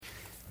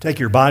Take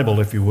your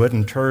Bible, if you would,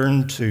 and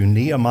turn to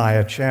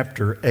Nehemiah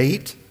chapter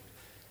 8.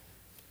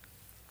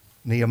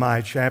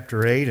 Nehemiah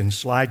chapter 8, and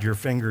slide your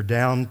finger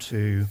down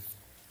to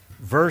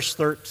verse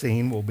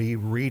 13. We'll be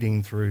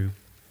reading through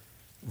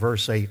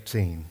verse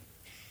 18.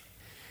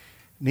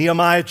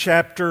 Nehemiah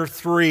chapter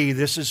 3.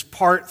 This is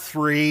part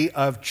 3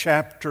 of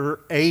chapter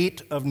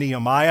 8 of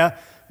Nehemiah.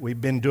 We've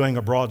been doing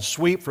a broad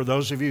sweep for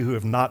those of you who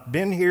have not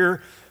been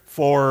here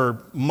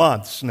for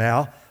months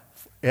now.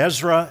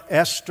 Ezra,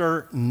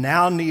 Esther,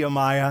 now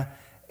Nehemiah,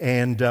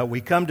 and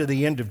we come to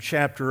the end of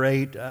chapter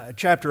 8.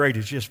 Chapter 8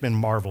 has just been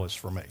marvelous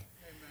for me.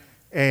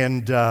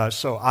 Amen. And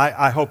so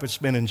I hope it's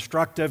been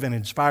instructive and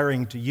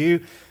inspiring to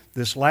you.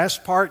 This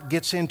last part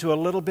gets into a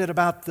little bit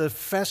about the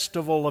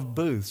Festival of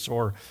Booths,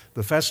 or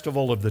the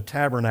Festival of the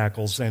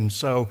Tabernacles. And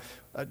so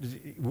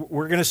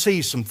we're going to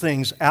see some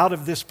things out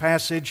of this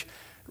passage.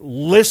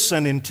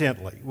 Listen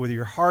intently with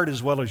your heart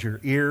as well as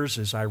your ears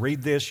as I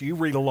read this. You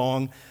read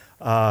along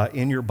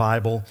in your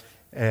Bible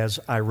as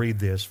I read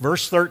this.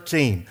 Verse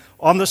 13,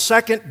 on the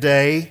second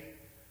day,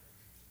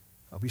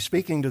 I'll be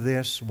speaking to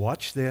this,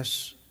 watch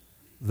this,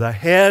 the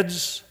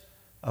heads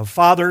of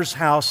fathers'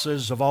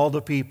 houses of all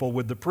the people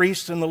with the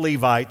priests and the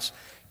Levites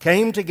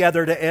came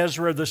together to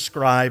Ezra the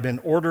scribe in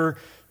order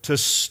to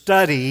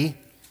study,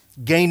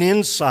 gain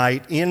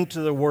insight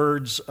into the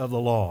words of the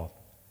law.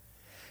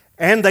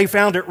 And they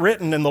found it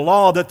written in the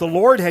law that the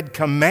Lord had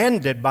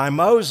commanded by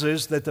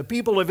Moses that the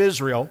people of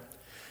Israel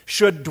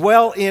should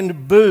dwell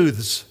in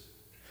booths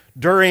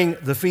during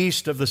the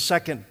feast of the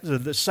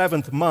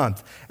seventh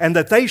month, and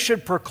that they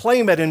should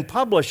proclaim it and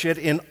publish it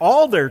in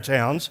all their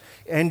towns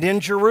and in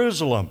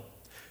Jerusalem.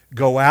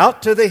 Go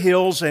out to the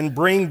hills and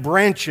bring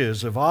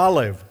branches of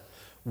olive,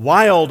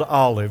 wild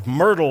olive,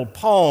 myrtle,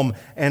 palm,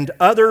 and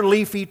other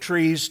leafy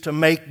trees to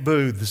make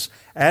booths,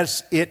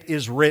 as it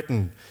is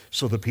written.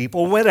 So the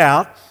people went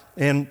out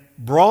and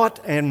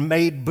brought and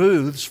made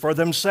booths for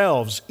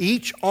themselves,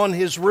 each on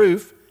his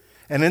roof,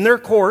 and in their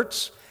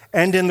courts,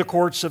 and in the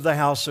courts of the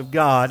house of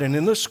God, and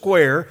in the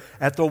square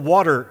at the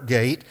water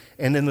gate,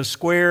 and in the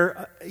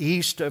square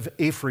east of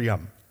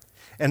Ephraim.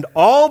 And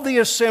all the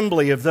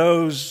assembly of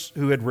those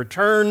who had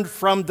returned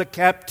from the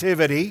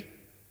captivity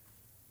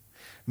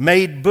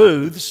made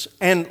booths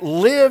and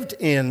lived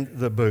in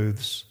the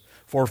booths.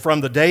 For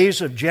from the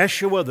days of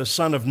Jeshua the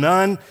son of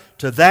Nun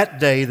to that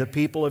day the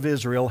people of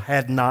Israel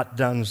had not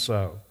done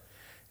so.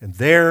 And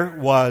there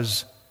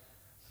was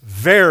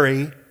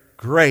very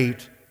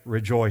great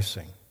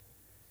rejoicing.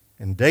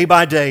 And day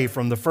by day,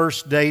 from the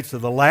first day to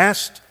the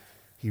last,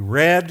 he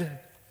read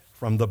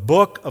from the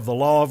book of the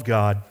law of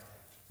God.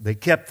 They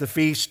kept the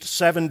feast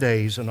 7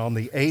 days, and on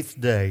the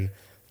 8th day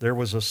there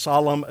was a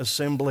solemn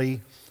assembly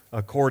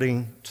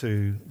according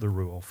to the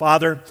rule.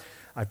 Father,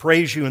 I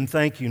praise you and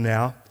thank you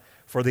now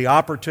for the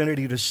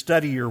opportunity to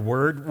study your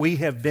word.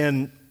 We've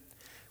been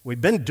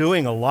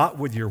doing a lot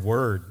with your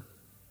word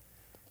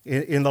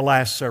in the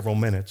last several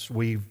minutes.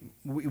 We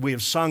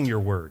have sung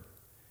your word.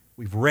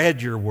 We've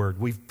read your word.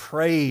 We've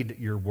prayed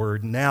your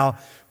word. Now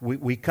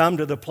we come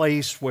to the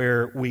place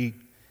where we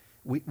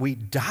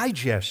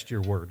digest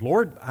your word.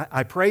 Lord,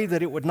 I pray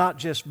that it would not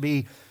just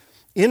be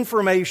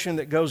information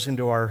that goes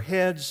into our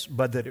heads,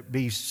 but that it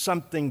be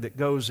something that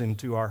goes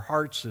into our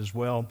hearts as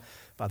well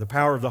by the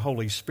power of the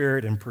Holy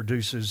Spirit and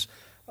produces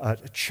a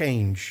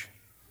change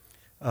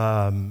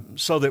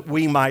so that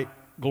we might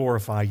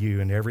glorify you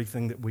in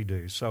everything that we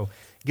do. So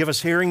give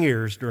us hearing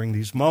ears during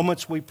these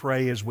moments, we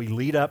pray, as we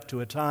lead up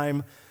to a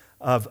time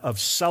of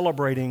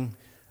celebrating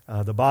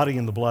the body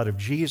and the blood of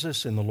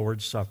Jesus in the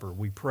Lord's Supper.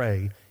 We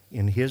pray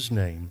in his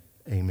name,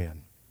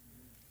 amen.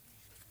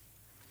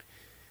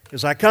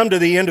 As I come to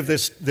the end of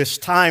this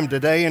time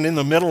today, and in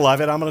the middle of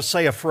it, I'm going to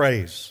say a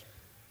phrase.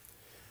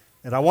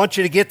 And I want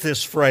you to get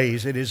this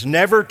phrase. It is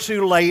never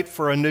too late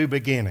for a new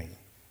beginning.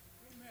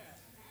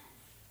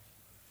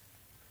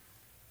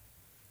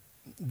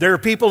 There are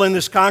people in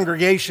this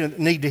congregation that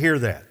need to hear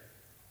that.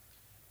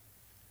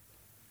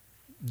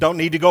 Don't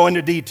need to go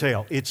into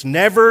detail. It's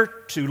never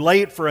too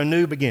late for a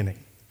new beginning.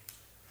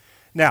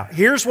 Now,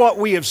 here's what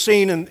we have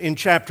seen in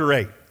chapter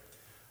 8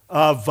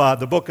 of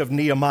the book of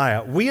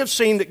Nehemiah. We have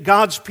seen that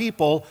God's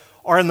people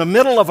are in the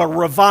middle of a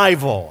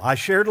revival. I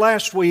shared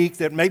last week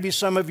that maybe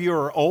some of you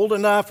are old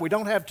enough. We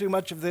don't have too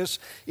much of this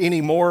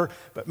anymore,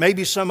 but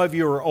maybe some of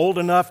you are old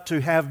enough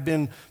to have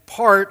been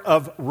part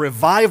of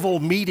revival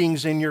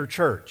meetings in your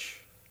church.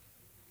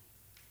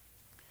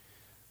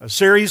 A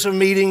series of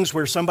meetings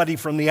where somebody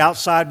from the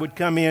outside would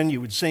come in.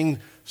 You would sing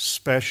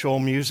special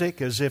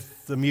music, as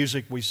if the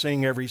music we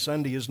sing every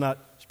Sunday is not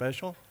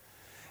special.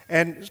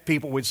 And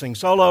people would sing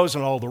solos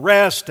and all the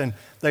rest, and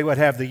they would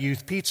have the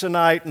youth pizza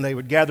night, and they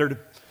would gather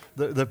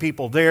the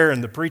people there,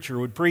 and the preacher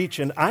would preach.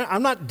 And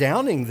I'm not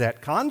downing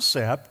that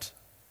concept.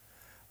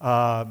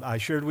 I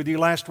shared with you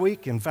last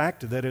week, in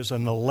fact, that as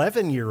an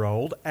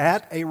 11-year-old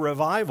at a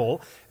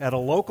revival at a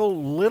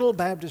local little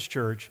Baptist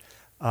church,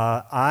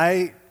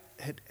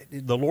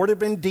 the Lord had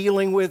been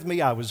dealing with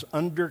me. I was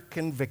under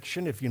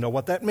conviction, if you know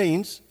what that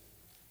means.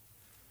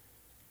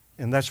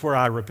 And that's where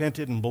I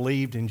repented and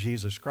believed in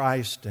Jesus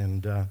Christ.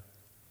 And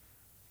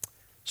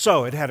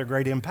So it had a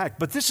great impact.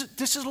 But this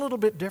is a little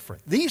bit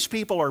different. These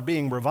people are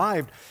being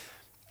revived,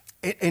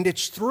 and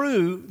it's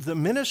through the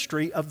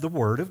ministry of the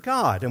Word of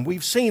God. And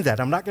we've seen that.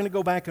 I'm not going to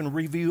go back and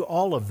review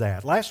all of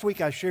that. Last week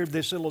I shared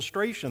this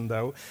illustration,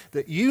 though,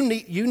 that you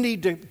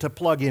need to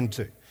plug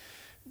into.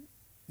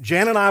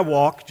 Jan and I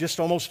walk just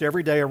almost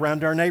every day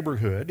around our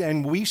neighborhood,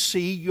 and we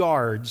see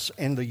yards.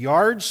 And the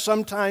yards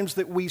sometimes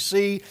that we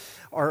see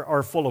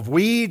are full of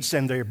weeds,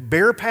 and they're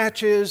bare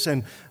patches,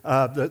 and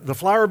the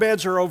flower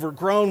beds are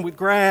overgrown with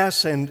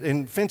grass,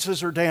 and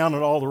fences are down,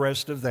 and all the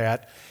rest of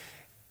that.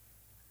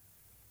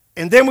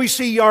 And then we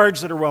see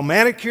yards that are well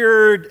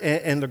manicured,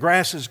 and the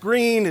grass is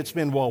green, it's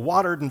been well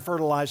watered and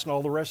fertilized, and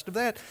all the rest of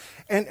that.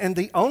 And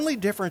the only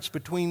difference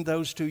between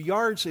those two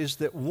yards is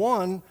that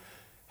one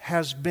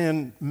has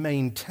been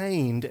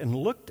maintained and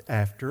looked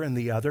after, and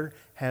the other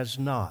has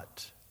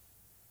not.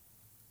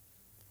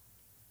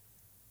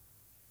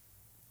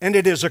 And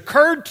it has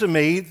occurred to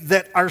me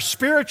that our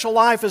spiritual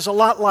life is a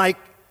lot like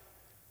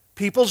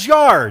people's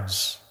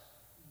yards.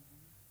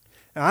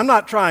 Now, I'm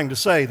not trying to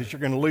say that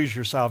you're going to lose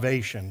your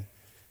salvation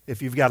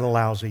if you've got a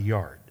lousy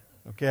yard,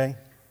 okay?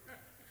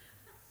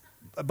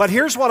 But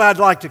here's what I'd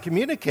like to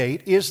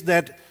communicate is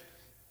that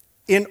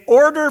in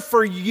order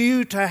for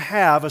you to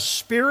have a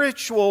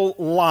spiritual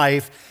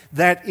life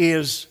that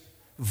is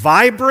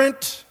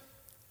vibrant,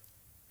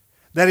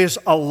 that is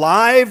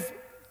alive,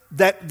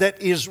 that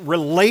is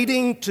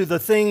relating to the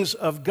things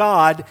of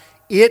God,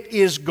 it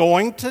is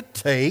going to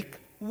take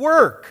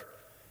work.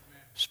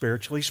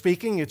 Spiritually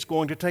speaking, it's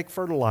going to take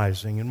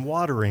fertilizing and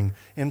watering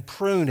and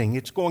pruning.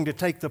 It's going to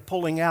take the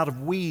pulling out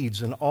of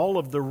weeds and all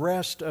of the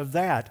rest of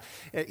that.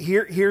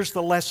 Here's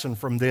the lesson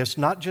from this,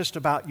 not just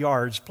about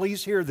yards.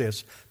 Please hear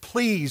this.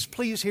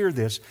 Please hear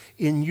this.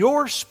 In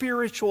your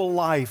spiritual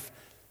life,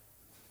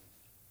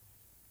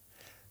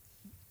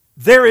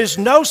 there is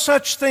no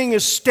such thing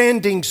as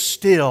standing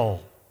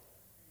still.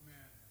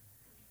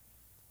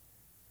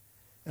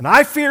 And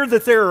I fear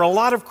that there are a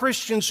lot of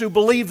Christians who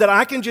believe that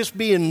I can just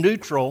be in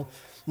neutral,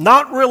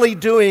 not really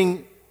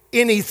doing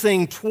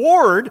anything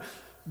toward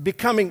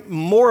becoming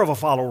more of a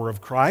follower of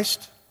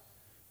Christ,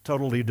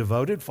 totally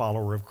devoted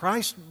follower of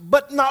Christ,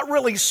 but not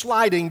really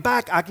sliding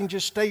back. I can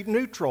just stay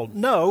neutral.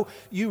 No,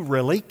 you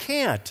really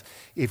can't.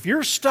 If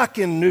you're stuck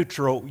in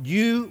neutral,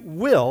 you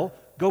will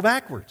go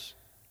backwards.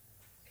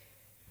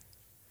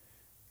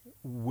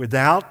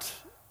 Without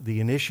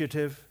the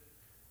initiative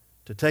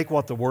to take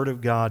what the Word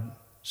of God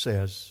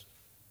says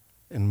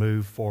and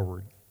move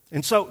forward.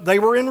 And so they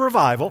were in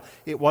revival.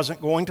 It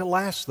wasn't going to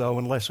last, though,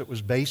 unless it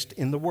was based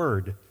in the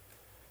Word.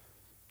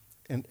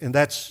 And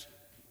that's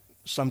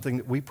something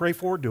that we pray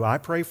for. Do I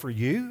pray for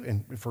you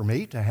and for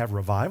me to have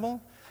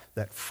revival?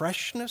 That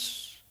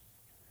freshness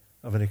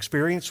of an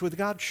experience with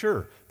God?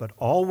 Sure. But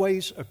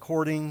always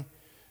according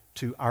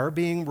to our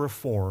being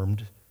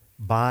reformed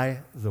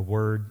by the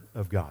Word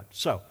of God.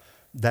 So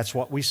that's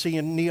what we see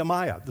in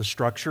Nehemiah. The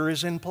structure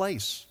is in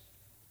place.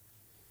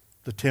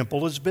 The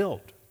temple is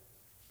built.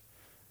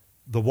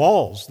 The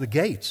walls, the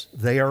gates,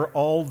 they are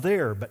all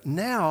there. But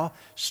now,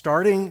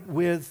 starting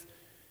with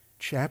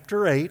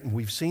chapter 8, and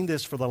we've seen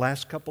this for the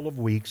last couple of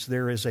weeks,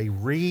 there is a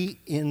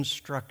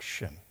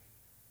re-instruction.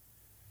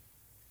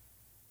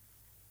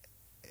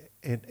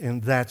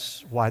 And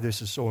that's why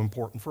this is so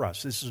important for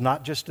us. This is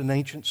not just an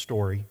ancient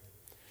story.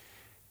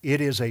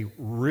 It is a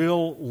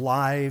real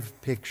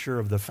live picture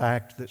of the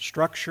fact that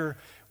structure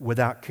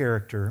without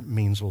character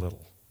means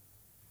little.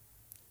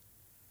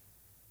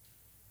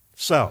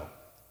 So,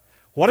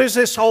 what is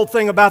this whole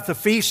thing about the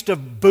Feast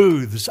of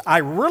Booths? I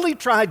really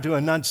tried to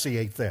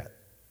enunciate that,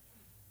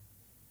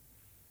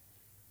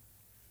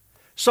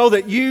 so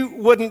that you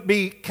wouldn't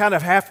be kind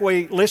of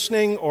halfway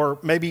listening, or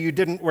maybe you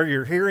didn't wear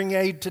your hearing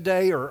aid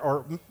today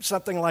or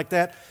something like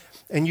that,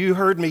 and you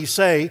heard me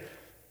say,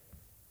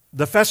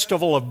 the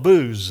Festival of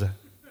Booze.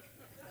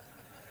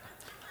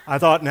 I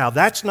thought, now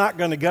that's not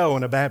going to go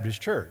in a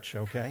Baptist church,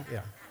 okay?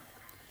 Yeah.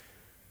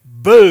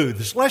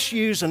 Booths. Let's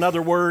use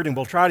another word, and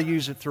we'll try to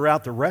use it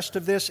throughout the rest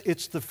of this.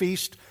 It's the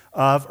Feast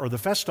of, or the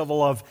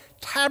Festival of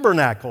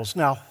Tabernacles.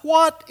 Now,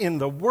 what in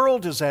the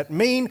world does that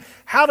mean?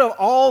 How do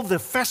all the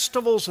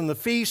festivals and the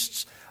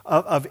feasts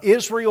of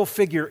Israel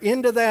figure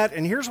into that?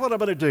 And here's what I'm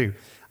going to do.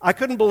 I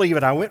couldn't believe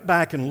it. I went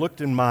back and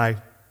looked in my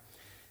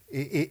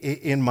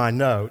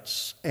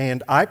notes,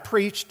 and I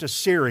preached a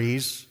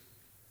series.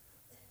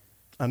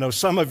 I know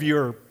some of you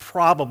are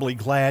probably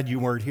glad you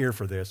weren't here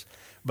for this.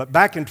 But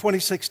back in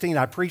 2016,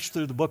 I preached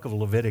through the book of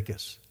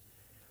Leviticus.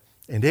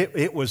 And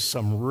it was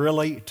some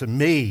really, to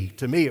me,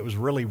 it was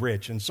really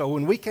rich. And so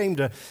when we came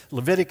to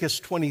Leviticus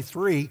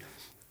 23,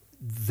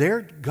 there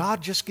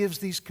God just gives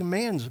these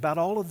commands about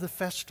all of the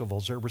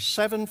festivals. There were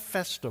 7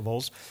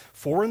 festivals,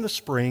 4 in the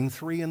spring,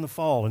 3 in the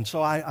fall. And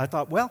so I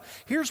thought, well,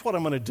 here's what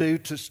I'm going to do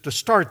to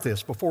start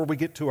this before we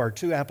get to our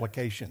 2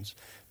 applications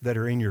that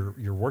are in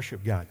your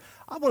worship guide.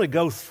 I want to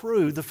go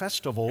through the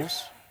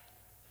festivals,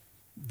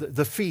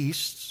 the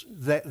feasts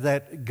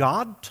that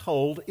God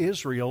told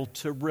Israel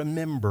to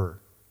remember.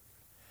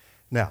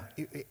 Now,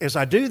 as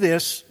I do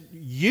this,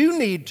 you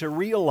need to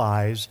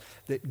realize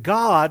that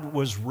God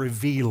was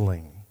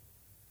revealing.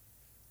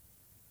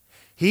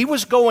 He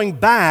was going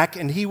back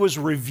and He was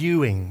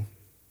reviewing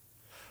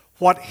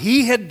what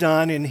He had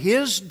done in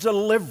His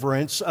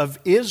deliverance of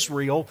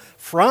Israel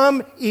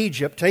from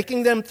Egypt,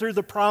 taking them through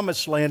the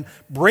Promised Land,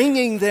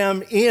 bringing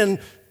them in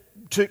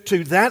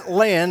to that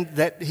land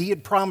that He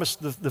had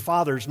promised the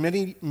fathers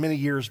many, many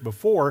years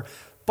before.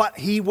 But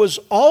He was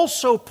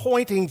also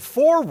pointing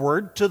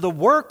forward to the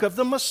work of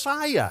the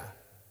Messiah.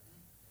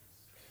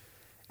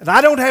 And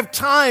I don't have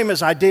time,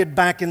 as I did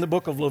back in the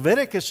book of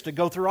Leviticus, to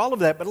go through all of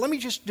that, but let me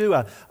just do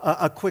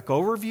a quick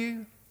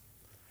overview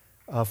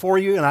for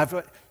you.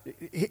 And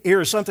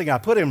here's something I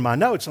put in my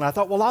notes, and I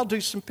thought, well, I'll do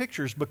some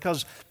pictures,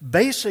 because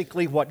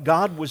basically what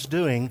God was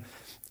doing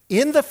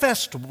in the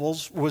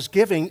festivals was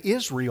giving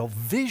Israel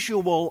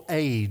visual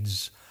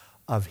aids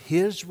of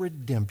His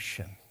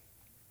redemption.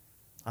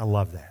 I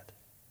love that.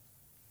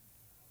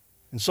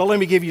 And so let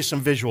me give you some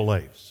visual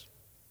aids.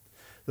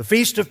 The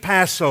Feast of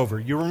Passover,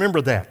 you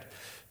remember that.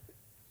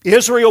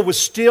 Israel was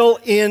still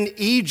in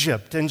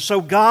Egypt, and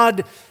so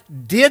God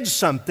did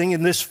something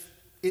in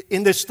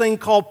this thing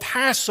called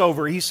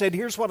Passover. He said,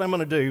 here's what I'm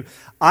going to do.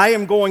 I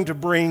am going to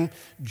bring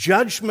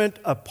judgment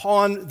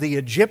upon the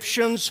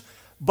Egyptians,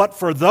 but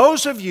for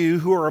those of you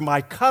who are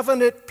my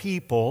covenant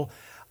people,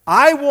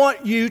 I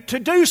want you to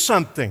do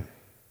something.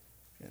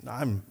 And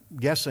I'm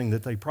guessing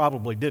that they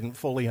probably didn't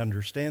fully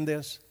understand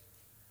this.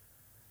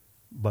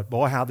 But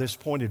boy, how this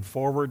pointed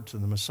forward to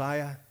the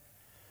Messiah.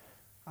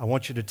 I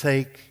want you to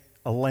take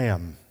a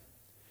lamb.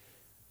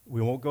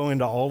 We won't go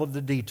into all of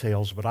the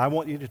details, but I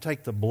want you to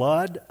take the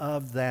blood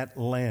of that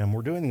lamb.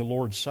 We're doing the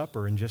Lord's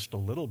Supper in just a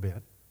little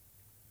bit.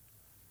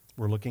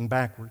 We're looking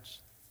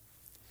backwards.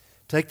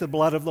 Take the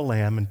blood of the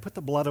lamb and put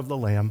the blood of the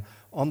lamb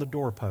on the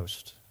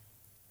doorpost.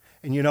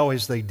 And you know,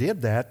 as they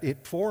did that,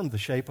 it formed the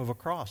shape of a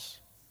cross.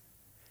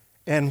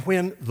 And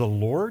when the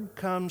Lord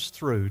comes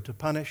through to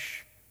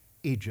punish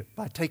Egypt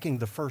by taking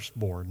the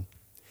firstborn,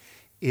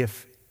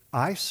 if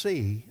I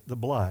see the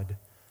blood,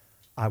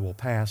 I will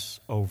pass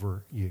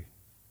over you.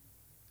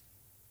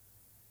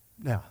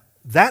 Now,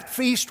 that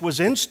feast was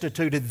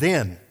instituted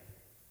then.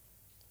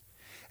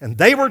 And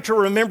they were to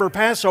remember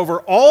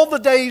Passover all the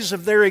days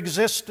of their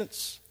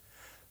existence.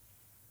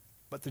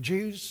 But the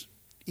Jews,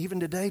 even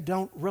today,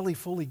 don't really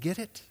fully get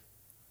it,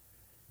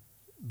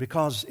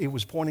 because it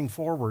was pointing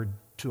forward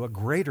to a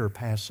greater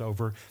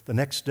Passover. The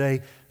next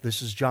day,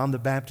 this is John the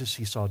Baptist.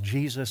 He saw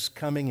Jesus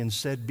coming and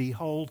said,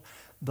 "Behold,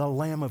 the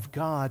Lamb of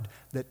God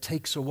that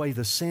takes away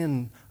the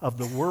sin of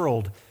the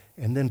world."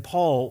 And then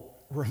Paul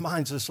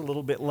reminds us a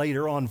little bit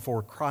later on,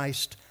 "For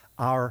Christ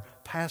our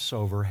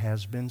Passover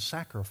has been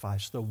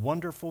sacrificed." The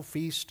wonderful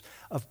feast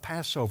of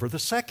Passover. The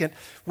second,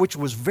 which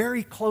was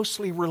very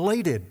closely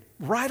related,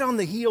 right on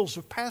the heels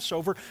of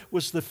Passover,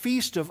 was the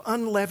Feast of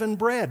Unleavened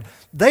Bread.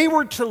 They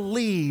were to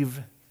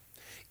leave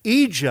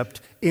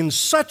Egypt in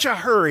such a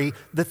hurry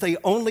that they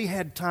only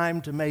had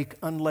time to make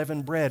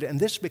unleavened bread. And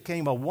this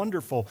became a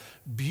wonderful,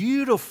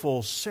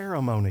 beautiful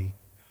ceremony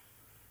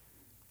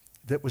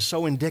that was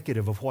so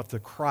indicative of what the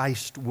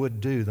Christ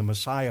would do, the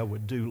Messiah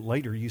would do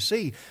later. You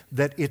see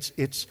that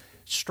it's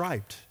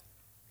striped.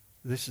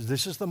 This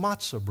is the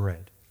matzah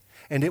bread.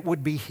 And it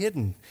would be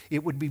hidden.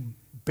 It would be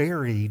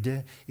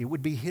buried. It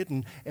would be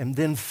hidden and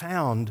then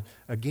found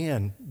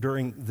again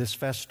during this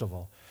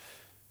festival.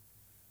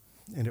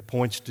 And it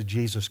points to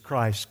Jesus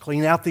Christ.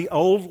 Clean out the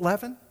old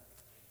leaven.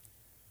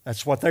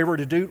 That's what they were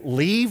to do.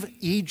 Leave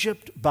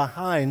Egypt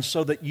behind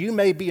so that you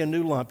may be a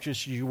new lump,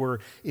 just as you were,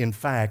 in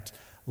fact,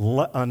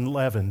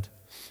 unleavened.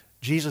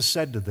 Jesus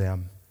said to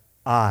them,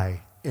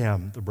 "I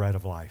am the bread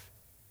of life.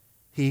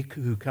 He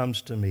who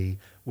comes to me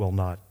will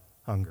not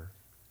hunger."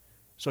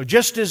 So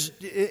just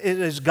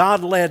as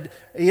God led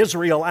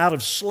Israel out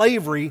of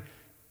slavery,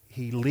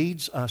 He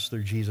leads us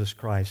through Jesus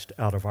Christ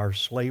out of our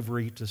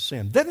slavery to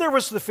sin. Then there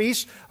was the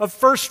Feast of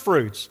First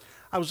Fruits.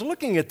 I was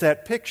looking at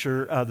that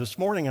picture this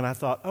morning and I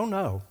thought, oh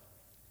no.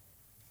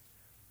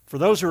 For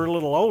those who are a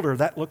little older,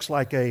 that looks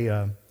like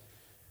a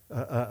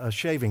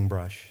shaving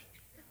brush.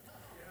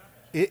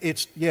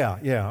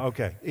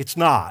 Okay. It's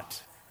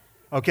not.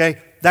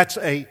 Okay? That's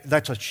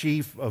a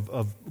sheaf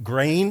of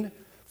grain.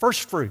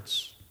 First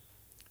fruits.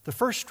 The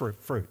first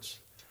fruits.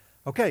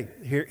 Okay,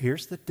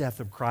 here's the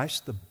death of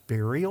Christ, the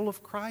burial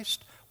of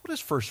Christ. What does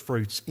first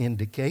fruits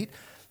indicate?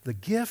 The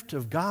gift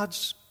of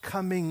God's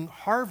coming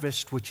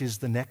harvest, which is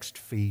the next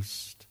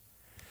feast.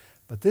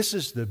 But this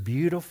is the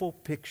beautiful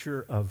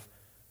picture of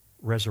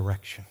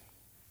resurrection.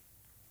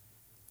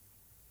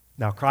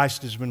 Now,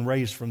 Christ has been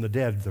raised from the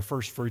dead, the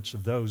first fruits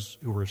of those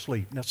who were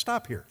asleep. Now,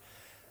 stop here.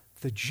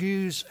 The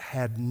Jews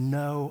had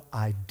no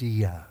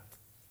idea,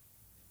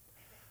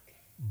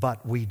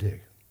 but we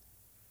do.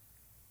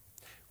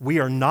 We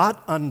are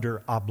not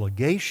under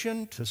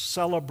obligation to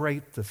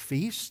celebrate the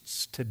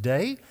feasts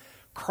today.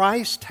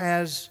 Christ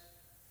has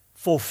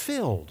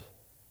fulfilled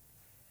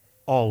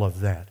all of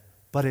that.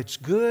 But it's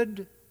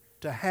good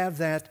to have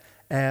that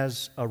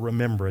as a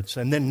remembrance.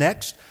 And then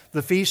next,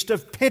 the Feast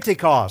of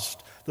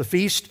Pentecost, the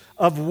Feast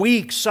of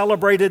Weeks,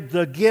 celebrated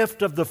the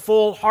gift of the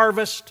full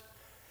harvest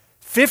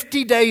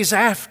 50 days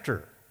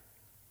after.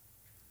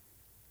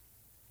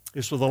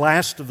 This was the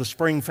last of the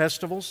spring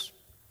festivals.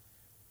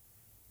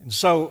 And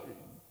so,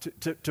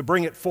 to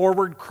bring it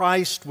forward,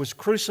 Christ was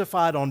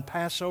crucified on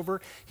Passover.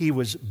 He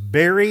was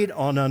buried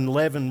on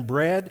unleavened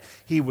bread.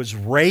 He was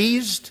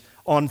raised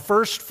on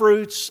first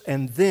fruits.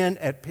 And then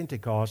at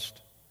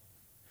Pentecost,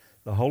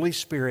 the Holy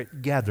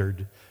Spirit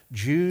gathered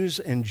Jews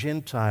and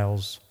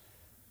Gentiles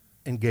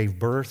and gave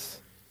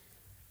birth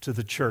to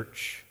the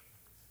church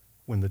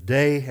when the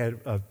day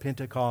of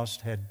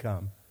Pentecost had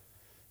come.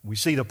 We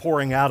see the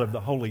pouring out of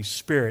the Holy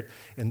Spirit.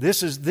 And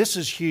this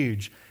is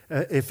huge.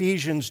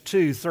 Ephesians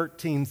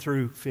 2:13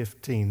 through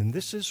 15. And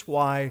this is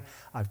why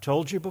I've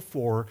told you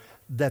before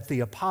that the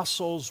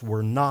apostles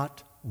were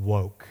not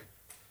woke.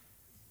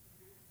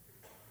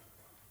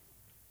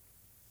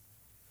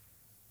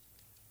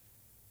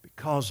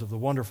 Because of the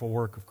wonderful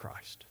work of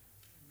Christ.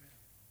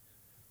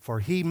 For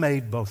He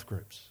made both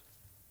groups.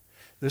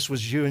 This was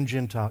Jew and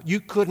Gentile.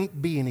 You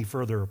couldn't be any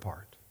further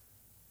apart.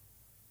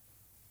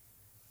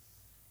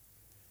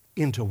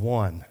 Into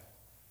one.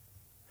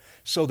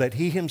 So that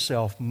He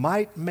Himself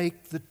might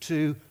make the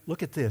two,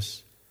 look at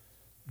this,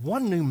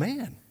 one new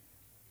man.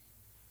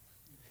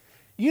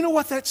 You know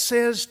what that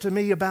says to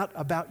me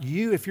about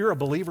you if you're a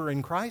believer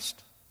in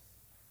Christ?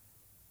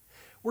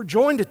 We're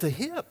joined at the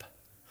hip.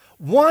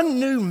 One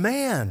new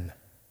man.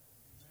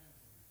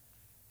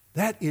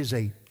 That is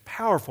a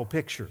powerful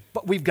picture.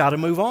 But we've got to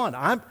move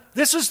on.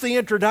 This is the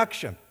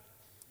introduction.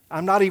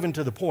 I'm not even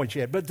to the point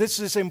yet, but this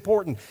is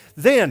important.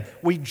 Then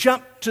we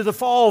jump to the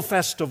fall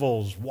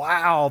festivals.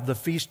 Wow, the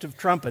Feast of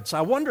Trumpets.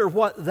 I wonder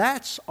what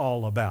that's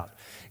all about.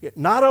 It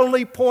not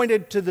only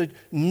pointed to the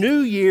new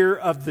year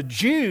of the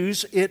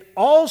Jews, it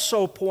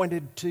also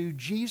pointed to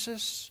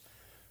Jesus'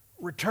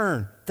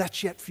 return.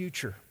 That's yet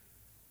future.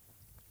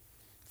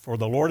 For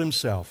the Lord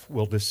Himself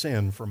will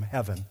descend from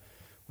heaven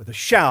with a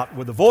shout,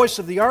 with the voice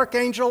of the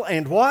archangel,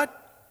 and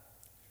what?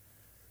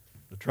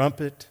 The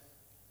trumpet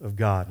of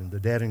God, and the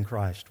dead in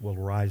Christ will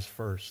rise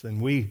first.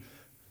 Then we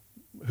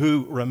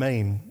who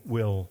remain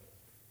will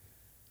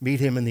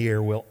meet Him in the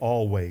air, will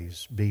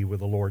always be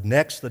with the Lord.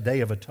 Next, the Day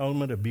of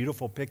Atonement, a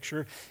beautiful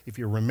picture. If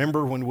you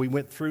remember when we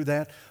went through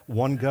that,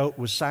 one goat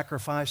was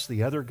sacrificed,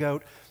 the other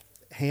goat,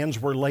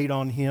 hands were laid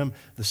on him,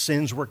 the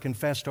sins were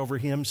confessed over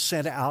him,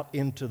 sent out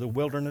into the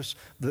wilderness,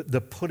 the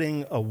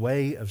putting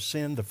away of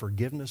sin, the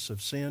forgiveness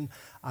of sin.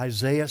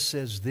 Isaiah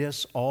says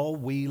this, all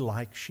we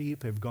like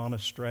sheep have gone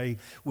astray.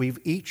 We've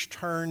each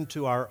turned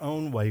to our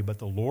own way, but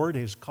the Lord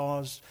has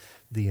caused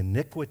the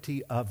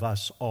iniquity of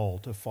us all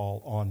to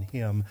fall on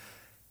Him.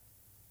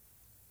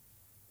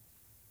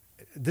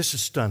 This is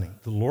stunning.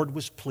 The Lord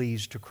was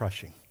pleased to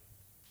crush Him,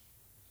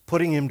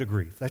 putting Him to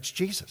grief. That's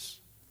Jesus.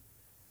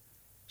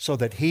 So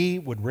that He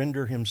would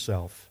render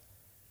Himself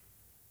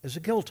as a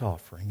guilt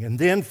offering. And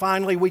then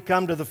finally we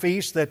come to the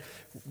feast that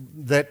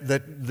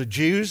the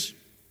Jews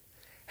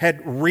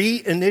had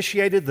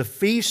reinitiated, the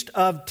Feast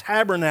of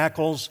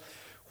Tabernacles,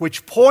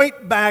 which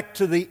point back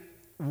to the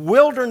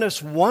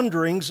wilderness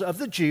wanderings of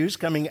the Jews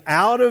coming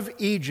out of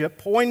Egypt,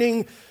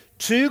 pointing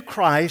to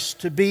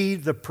Christ to be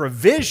the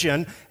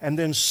provision, and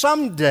then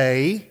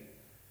someday,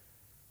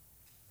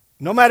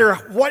 no matter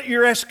what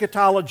your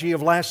eschatology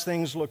of last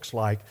things looks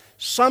like,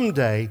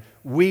 someday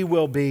we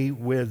will be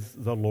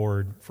with the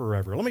Lord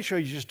forever. Let me show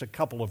you just a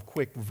couple of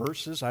quick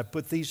verses. I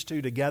put these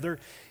two together.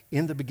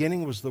 In the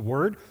beginning was the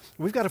Word.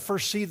 We've got to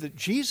first see that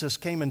Jesus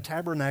came and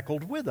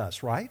tabernacled with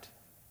us, right?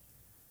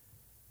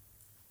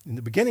 In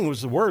the beginning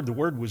was the Word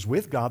was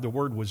with God, the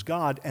Word was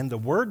God, and the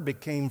Word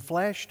became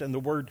flesh, and the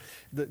Word,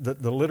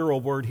 the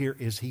literal word here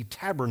is He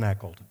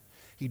tabernacled.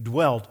 He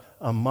dwelt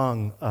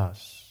among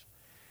us.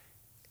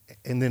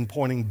 And then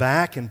pointing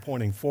back and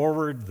pointing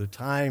forward, the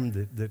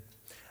time that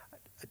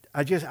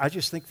I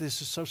just think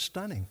this is so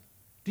stunning.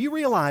 Do you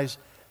realize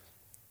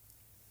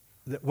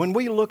that when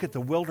we look at the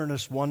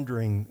wilderness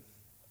wandering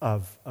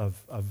of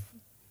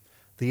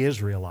the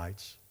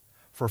Israelites,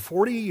 for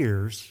 40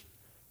 years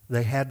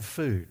they had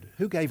food.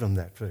 Who gave them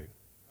that food?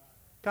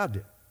 God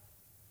did.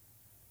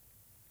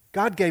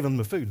 God gave them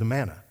the food, the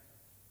manna.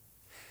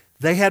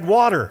 They had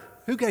water.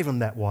 Who gave them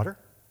that water?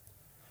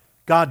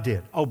 God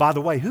did. Oh, by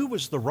the way, who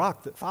was the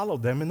rock that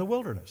followed them in the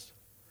wilderness?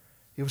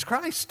 It was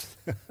Christ.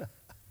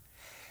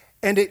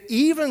 And it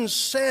even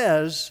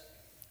says,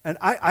 and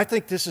I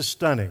think this is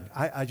stunning.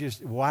 I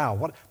just, wow.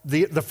 What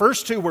the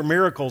first two were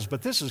miracles,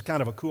 but this is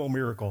kind of a cool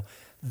miracle,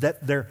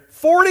 that their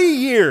 40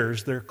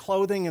 years, their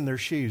clothing and their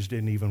shoes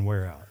didn't even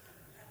wear out.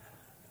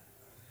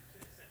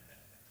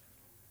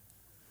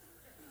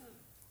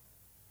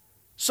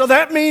 So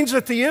that means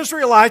that the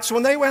Israelites,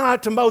 when they went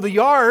out to mow the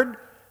yard,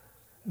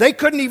 they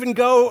couldn't even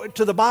go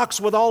to the box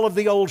with all of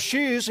the old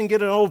shoes and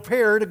get an old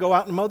pair to go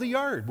out and mow the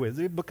yard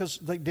with because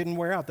they didn't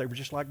wear out. They were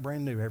just like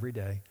brand new every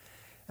day.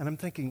 And I'm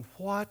thinking,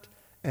 what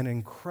an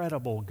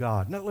incredible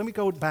God. Now, let me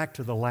go back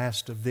to the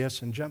last of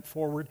this and jump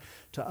forward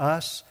to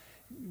us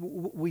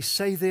we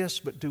say this,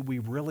 but do we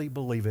really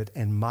believe it?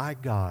 And my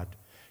God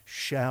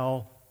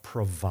shall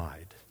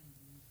provide.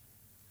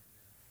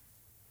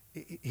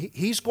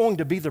 He's going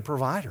to be the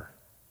provider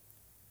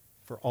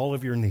for all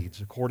of your needs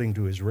according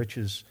to His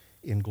riches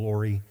in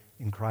glory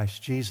in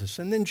Christ Jesus.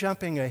 And then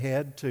jumping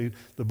ahead to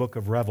the book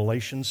of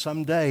Revelation,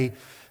 someday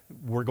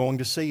we're going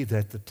to see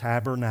that the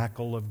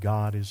tabernacle of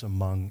God is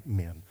among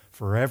men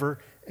forever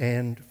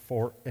and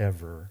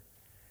forever.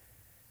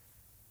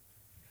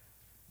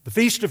 The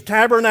Feast of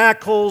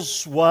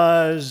Tabernacles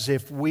was,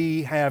 if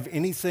we have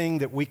anything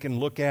that we can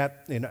look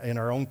at in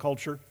our own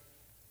culture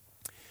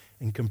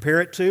and compare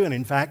it to, and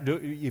in fact,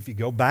 if you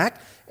go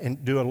back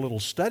and do a little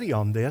study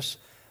on this,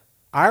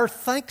 our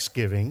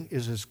Thanksgiving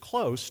is as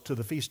close to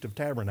the Feast of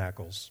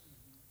Tabernacles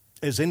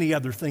as any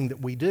other thing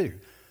that we do.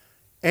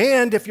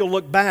 And if you'll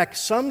look back,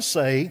 some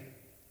say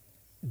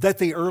that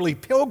the early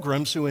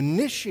pilgrims who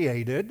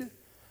initiated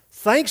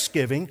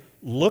Thanksgiving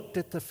looked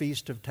at the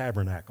Feast of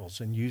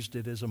Tabernacles and used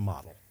it as a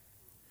model.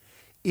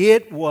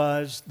 It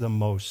was the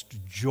most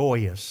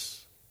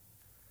joyous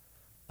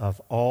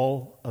of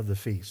all of the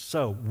feasts.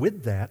 So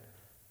with that,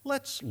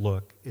 let's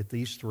look at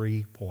these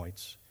 3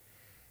 points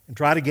and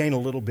try to gain a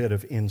little bit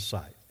of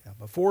insight. Now,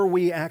 before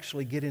we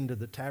actually get into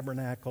the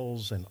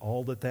tabernacles and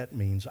all that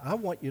means, I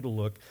want you to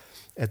look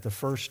at the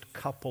first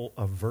couple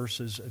of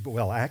verses,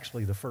 well,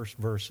 actually the first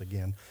verse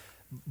again,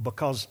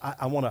 because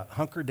I want to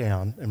hunker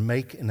down and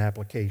make an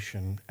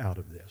application out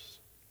of this.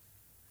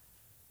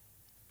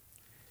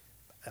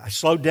 I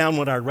slowed down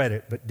when I read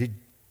it, but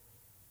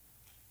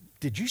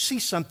did you see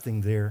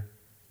something there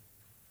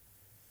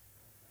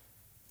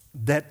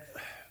that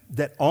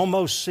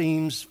almost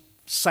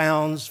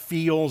sounds,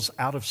 feels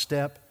out of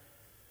step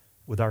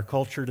with our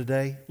culture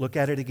today? Look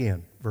at it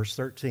again, verse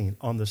 13.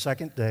 On the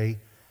second day,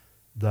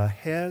 the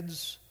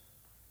heads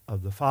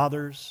of the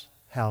fathers'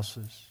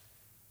 houses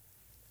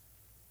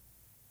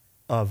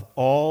of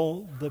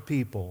all the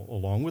people,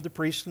 along with the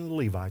priests and the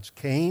Levites,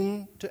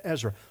 came to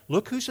Ezra.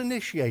 Look who's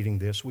initiating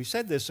this. We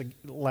said this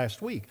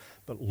last week,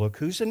 but look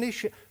who's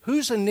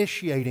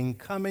initiating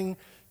coming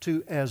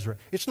to Ezra.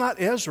 It's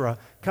not Ezra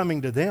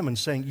coming to them and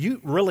saying,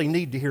 you really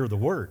need to hear the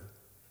word.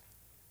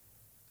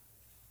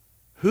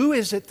 Who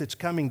is it that's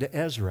coming to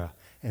Ezra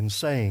and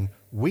saying,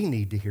 we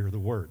need to hear the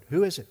word?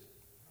 Who is it?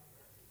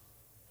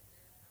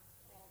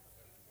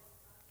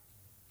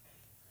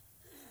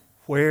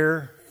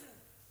 Where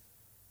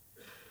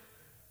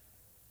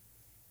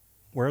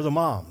are the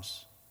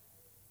moms?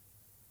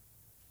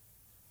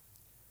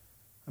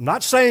 I'm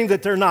not saying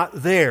that they're not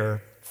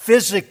there,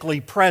 physically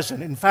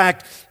present. In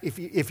fact,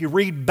 if you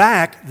read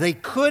back, they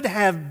could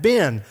have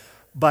been,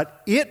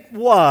 but it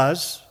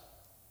was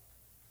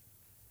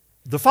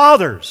the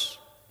fathers.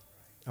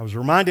 I was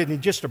reminded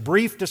in just a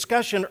brief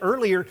discussion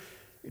earlier,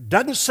 it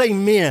doesn't say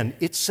men,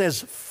 it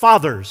says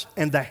fathers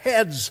and the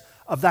heads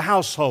of the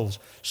households.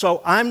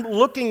 So I'm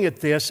looking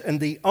at this, and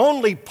the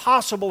only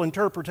possible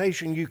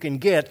interpretation you can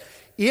get,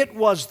 it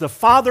was the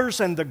fathers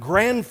and the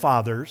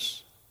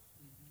grandfathers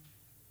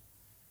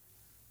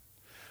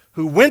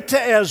who went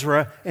to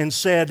Ezra and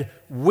said,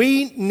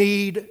 we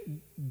need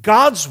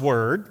God's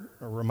word,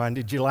 I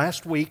reminded you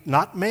last week,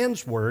 not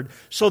man's word,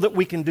 so that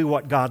we can do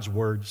what God's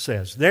word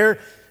says.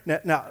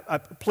 Now,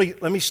 please,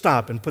 let me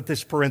stop and put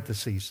this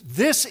parentheses.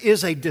 This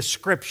is a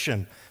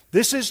description.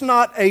 This is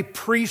not a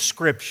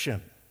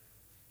prescription.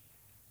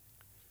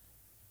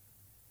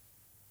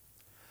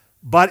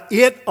 But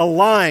it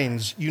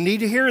aligns. You need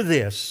to hear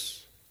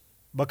this,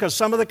 because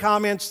some of the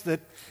comments that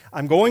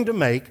I'm going to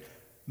make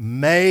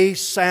may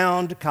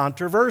sound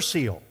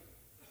controversial.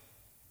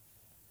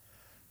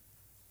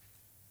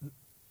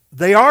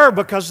 They are,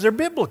 because they're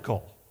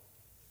biblical.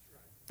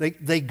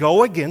 They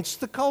go against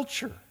the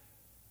culture.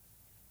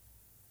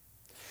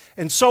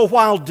 And so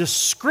while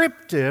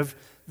descriptive,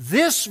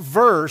 this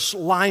verse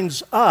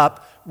lines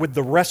up with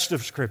the rest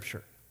of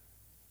Scripture.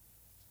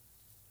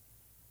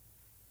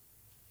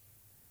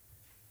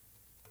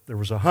 There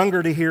was a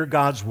hunger to hear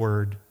God's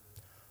word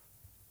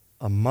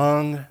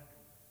among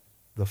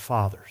the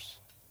fathers,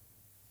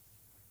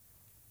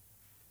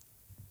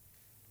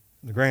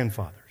 the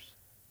grandfathers.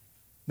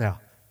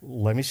 Now,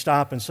 let me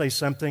stop and say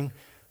something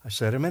I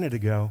said a minute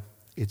ago.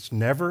 It's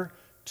never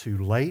too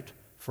late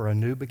for a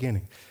new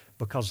beginning,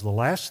 because the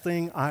last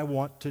thing I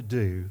want to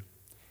do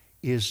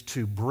is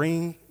to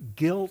bring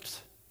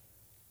guilt,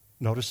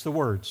 notice the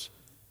words,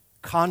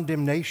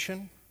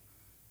 condemnation,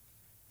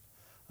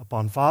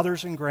 upon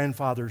fathers and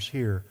grandfathers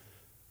here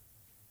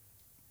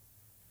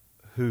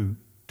who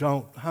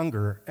don't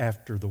hunger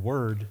after the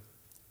word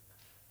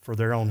for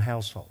their own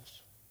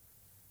households.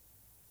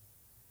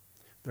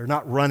 They're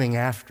not running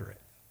after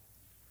it.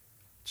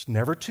 It's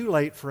never too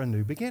late for a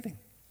new beginning.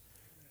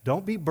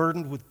 Don't be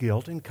burdened with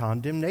guilt and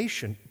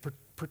condemnation,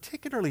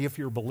 particularly if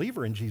you're a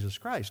believer in Jesus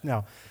Christ.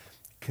 Now,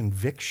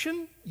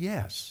 conviction,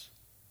 yes.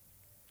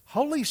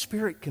 Holy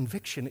Spirit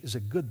conviction is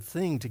a good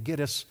thing to get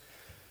us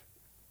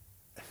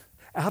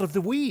out of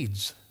the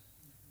weeds,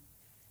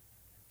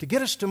 to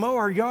get us to mow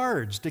our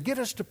yards, to get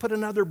us to put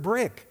another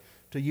brick,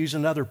 to use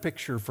another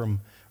picture from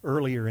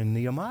earlier in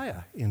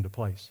Nehemiah, into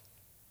place.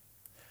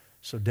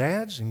 So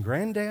dads and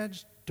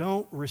granddads,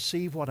 don't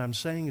receive what I'm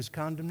saying as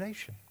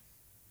condemnation.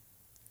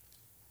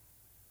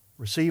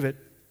 Receive it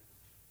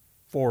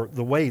for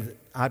the way that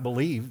I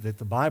believe that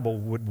the Bible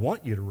would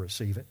want you to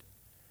receive it.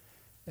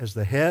 As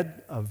the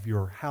head of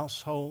your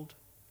household,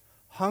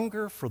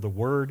 hunger for the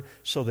Word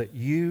so that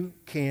you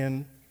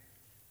can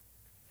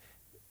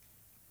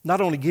not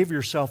only give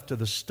yourself to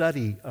the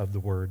study of the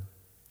Word,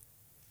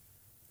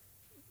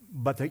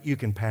 but that you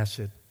can pass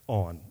it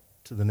on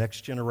to the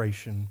next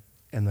generation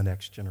and the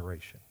next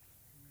generation.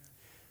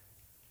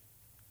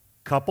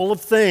 Couple of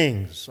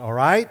things, all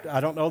right? I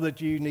don't know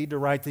that you need to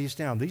write these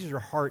down. These are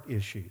heart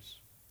issues.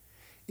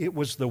 It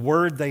was the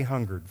Word they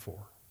hungered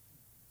for.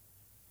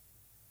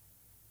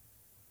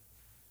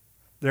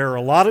 There are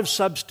a lot of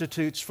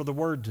substitutes for the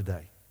Word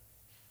today.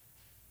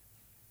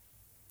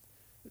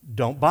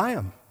 Don't buy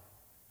them.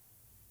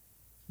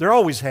 There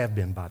always have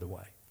been, by the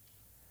way.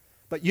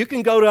 But you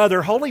can go to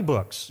other holy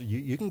books.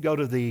 You can go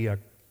to the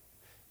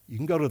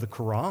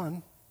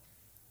Quran.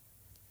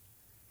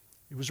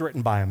 It was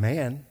written by a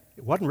man.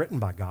 It wasn't written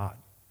by God.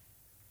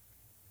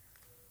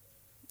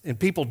 And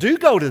people do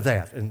go to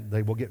that, and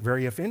they will get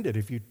very offended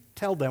if you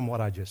tell them what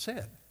I just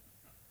said.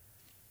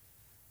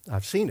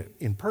 I've seen it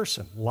in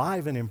person,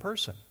 live and in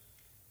person.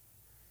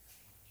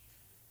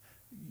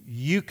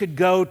 You could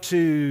go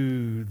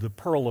to the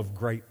Pearl of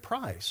Great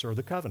Price or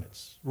the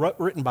Covenants,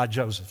 written by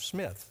Joseph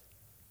Smith.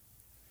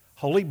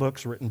 Holy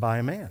books written by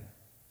a man.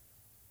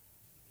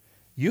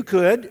 You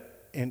could,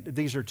 and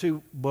these are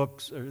two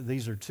books, or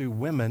these are two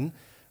women,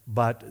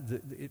 but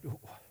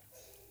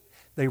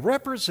they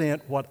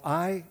represent what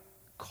I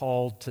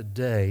call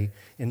today,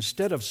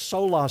 instead of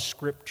sola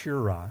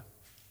scriptura,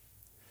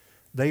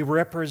 they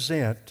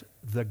represent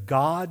the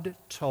God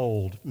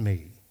told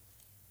me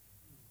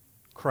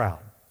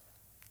crowd.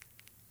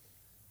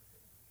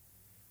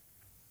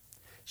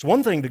 It's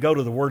one thing to go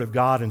to the Word of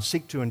God and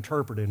seek to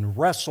interpret it and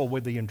wrestle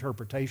with the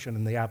interpretation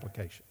and the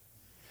application,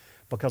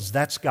 because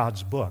that's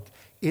God's book.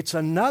 It's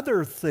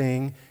another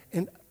thing,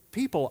 and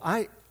people,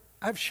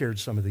 I've shared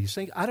some of these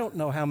things. I don't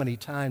know how many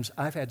times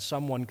I've had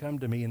someone come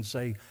to me and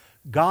say,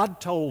 God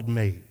told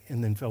me,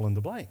 and then fill in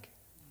the blank.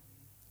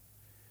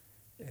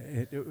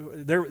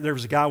 There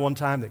was a guy one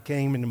time that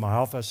came into my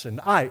office,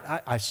 and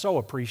I so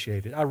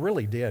appreciated it. I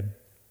really did.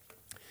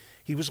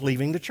 He was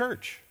leaving the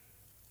church.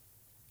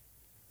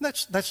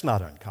 That's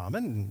not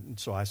uncommon. And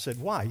so I said,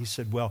 why? He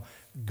said, well,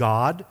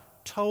 God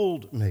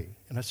told me.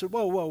 And I said,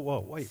 whoa,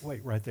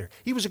 wait, right there.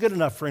 He was a good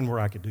enough friend where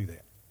I could do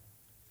that.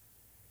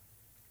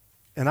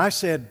 And I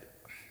said,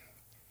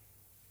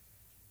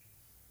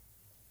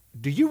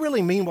 do you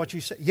really mean what you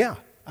said? Yeah,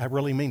 I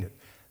really mean it.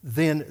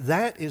 Then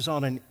that's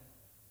on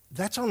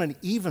an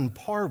even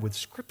par with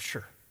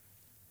Scripture.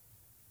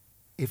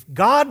 If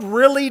God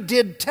really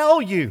did tell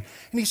you,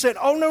 and he said,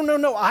 oh,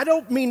 no, I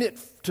don't mean it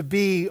to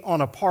be on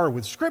a par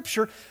with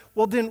Scripture,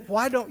 well then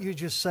why don't you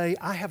just say,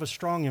 I have a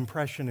strong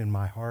impression in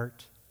my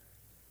heart.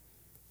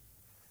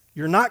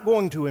 You're not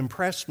going to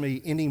impress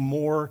me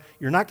anymore.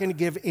 You're not going to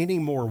give any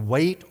more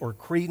weight or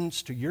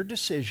credence to your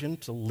decision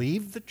to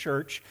leave the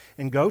church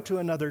and go to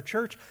another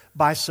church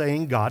by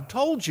saying God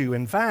told you.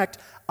 In fact,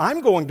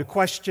 I'm going to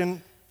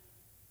question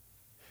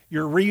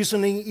your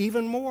reasoning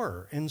even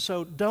more. And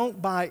so don't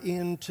buy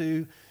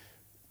into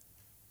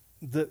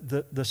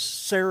the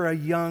Sarah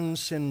Young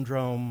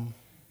syndrome,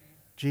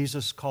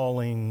 Jesus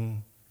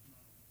calling.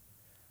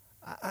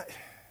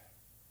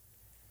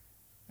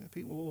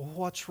 People, well,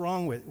 what's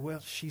wrong with it? Well,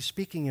 she's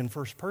speaking in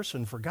first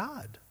person for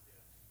God.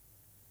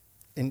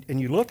 And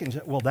you look and say,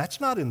 well, that's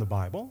not in the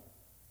Bible.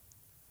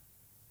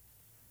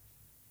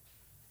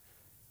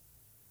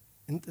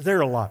 And there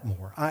are a lot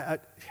more.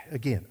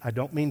 Again, I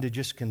don't mean to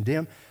just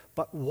condemn,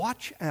 but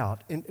watch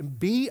out and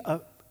be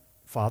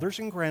fathers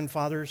and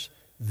grandfathers.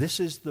 This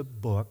is the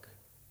book.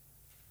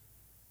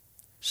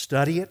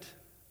 Study it.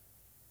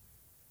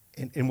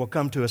 And we'll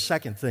come to a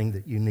second thing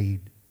that you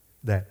need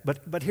that.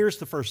 But here's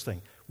the first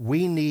thing.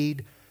 We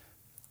need,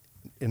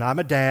 and I'm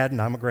a dad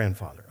and I'm a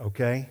grandfather,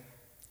 okay?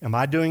 Am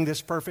I doing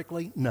this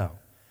perfectly? No.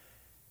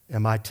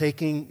 Am I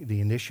taking the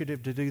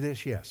initiative to do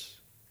this? Yes.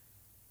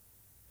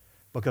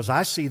 Because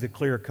I see the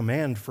clear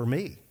command for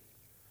me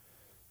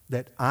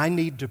that I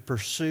need to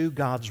pursue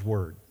God's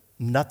Word.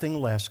 Nothing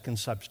less can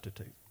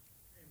substitute.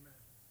 Amen.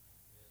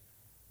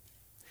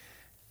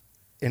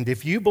 And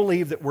if you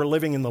believe that we're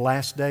living in the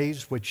last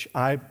days, which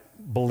I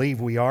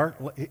believe we are,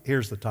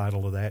 here's the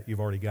title of that. You've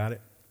already got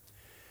it.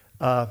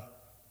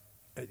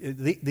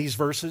 These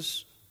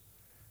verses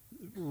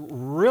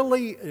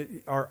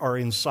really are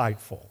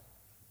insightful.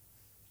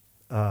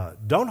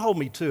 Don't hold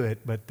me to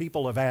it, but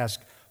people have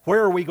asked,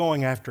 where are we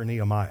going after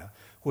Nehemiah?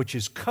 Which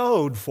is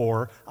code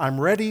for, I'm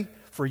ready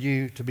for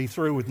you to be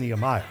through with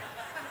Nehemiah.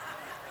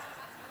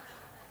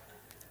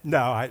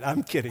 No,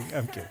 I'm kidding.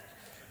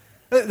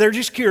 They're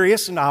just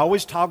curious, and I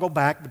always toggle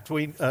back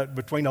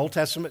between Old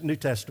Testament and New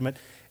Testament.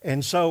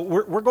 And so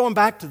we're going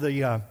back to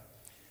the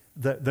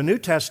New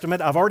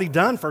Testament. I've already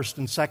done 1st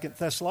and 2nd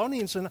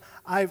Thessalonians, and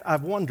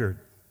I've wondered,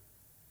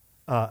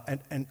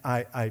 And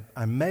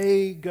I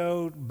may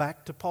go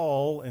back to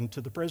Paul and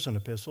to the prison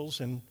epistles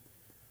in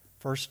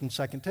 1st and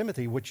 2nd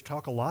Timothy, which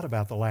talk a lot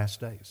about the last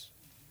days.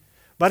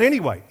 But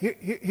anyway,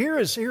 here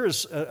is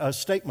a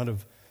statement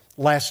of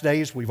last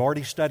days. We've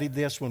already studied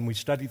this when we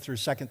studied through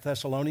 2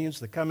 Thessalonians.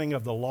 The coming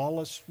of the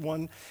lawless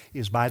one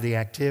is by the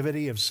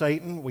activity of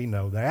Satan. We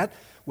know that.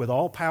 With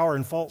all power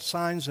and false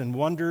signs and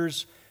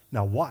wonders.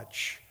 Now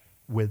watch.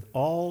 With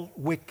all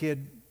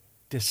wicked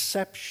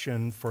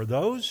deception for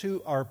those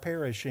who are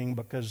perishing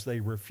because they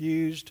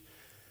refused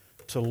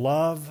to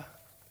love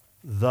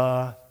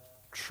the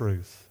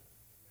truth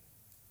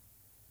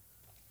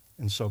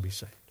and so be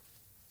saved.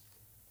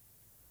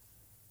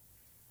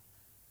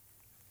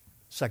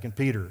 2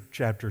 Peter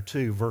chapter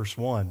 2, verse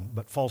 1,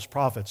 but false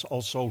prophets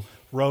also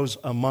rose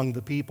among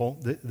the people.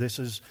 This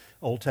is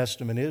Old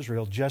Testament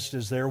Israel, just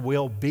as there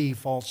will be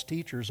false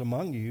teachers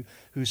among you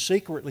who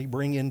secretly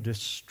bring in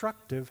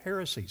destructive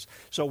heresies.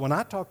 So when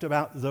I talked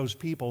about those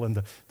people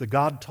and the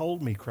God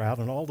told me crowd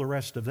and all the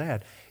rest of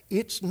that,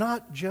 it's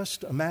not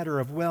just a matter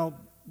of, well,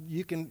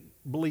 you can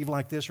believe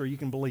like this or you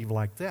can believe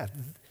like that.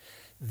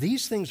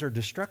 These things are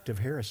destructive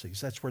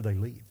heresies. That's where they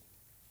lead.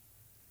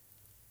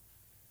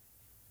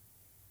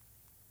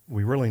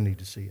 We really need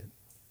to see it.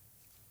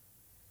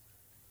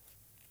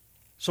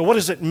 So what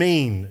does it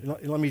mean?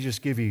 Let me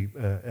just give you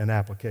an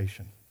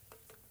application.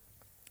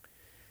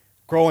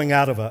 Growing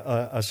out of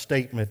a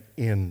statement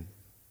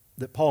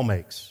that Paul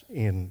makes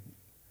in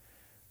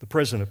the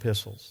prison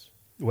epistles.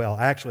 Well,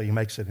 actually, he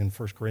makes it in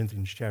 1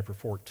 Corinthians chapter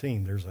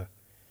 14. There's a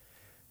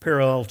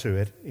parallel to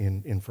it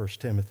in 1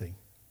 Timothy.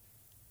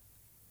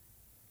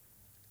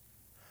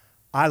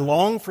 I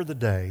long for the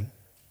day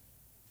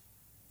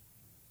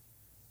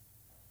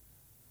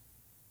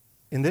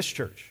in this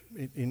church,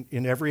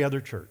 in every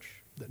other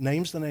church that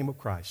names the name of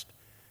Christ,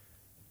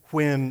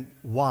 when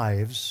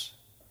wives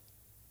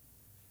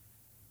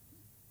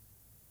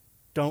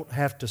don't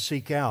have to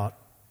seek out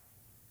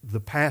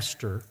the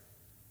pastor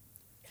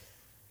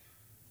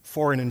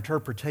for an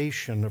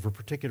interpretation of a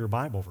particular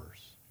Bible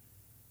verse.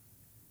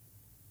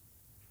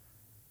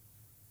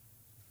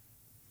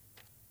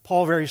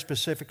 Paul very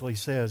specifically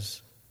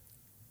says,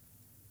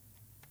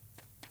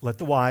 let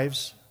the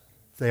wives,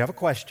 if they have a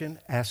question,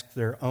 ask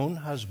their own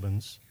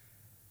husbands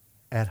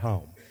at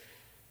home.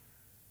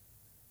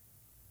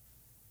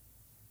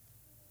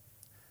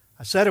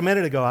 I said a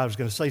minute ago I was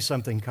going to say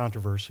something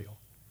controversial.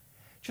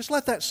 Just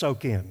let that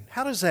soak in.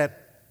 How does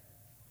that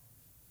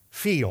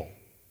feel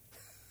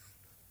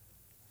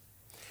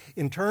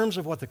in terms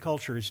of what the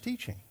culture is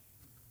teaching?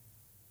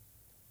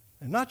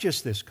 And not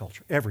just this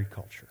culture, every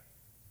culture.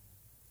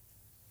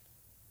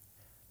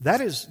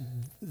 That is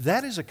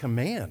a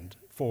command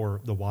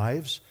for the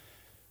wives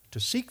to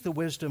seek the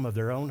wisdom of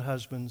their own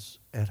husbands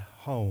at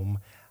home.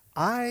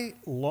 I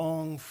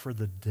long for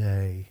the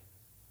day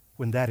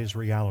when that is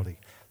reality.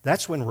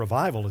 That's when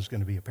revival is going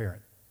to be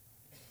apparent.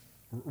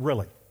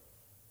 Really.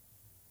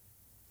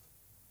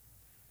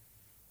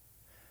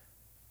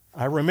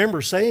 I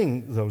remember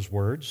saying those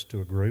words to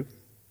a group,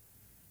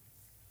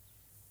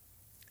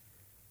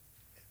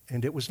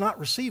 and it was not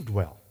received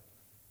well.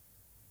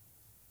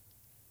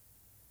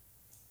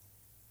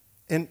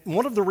 And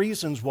one of the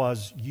reasons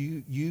was,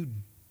 you,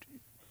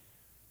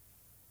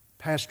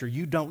 Pastor,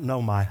 you don't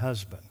know my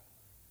husband.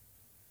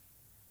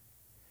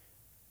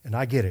 And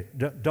I get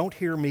it. Don't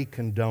hear me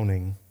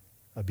condoning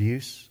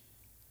abuse.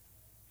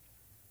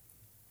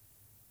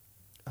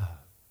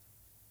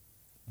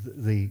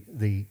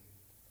 The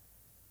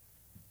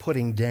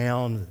putting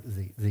down,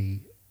 the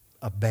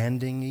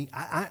abandoning.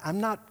 I'm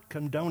not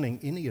condoning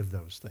any of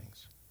those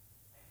things.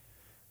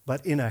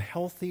 But in a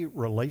healthy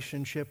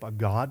relationship, a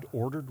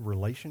God-ordered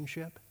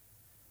relationship,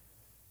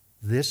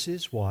 this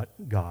is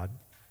what God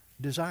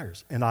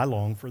desires. And I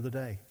long for the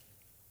day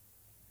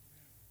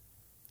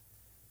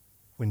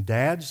when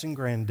dads and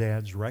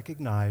granddads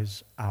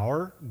recognize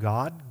our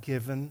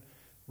God-given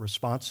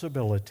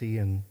responsibility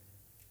and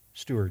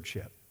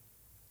stewardship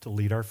to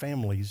lead our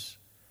families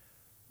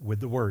with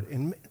the Word.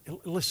 And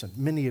listen,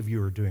 many of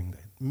you are doing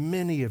that.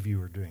 Many of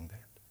you are doing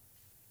that.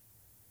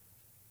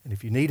 And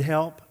if you need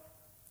help,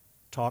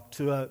 talk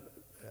to a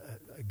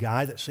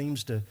guy that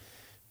seems to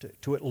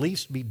at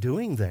least be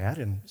doing that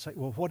and say,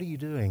 well, what are you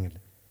doing? And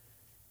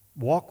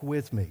walk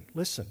with me.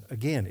 Listen,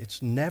 again,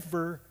 it's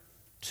never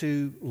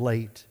too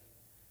late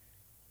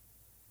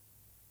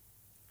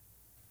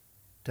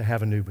to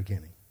have a new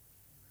beginning.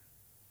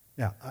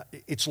 Now,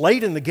 it's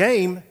late in the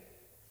game,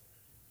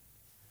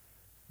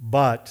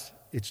 but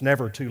it's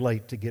never too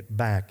late to get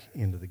back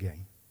into the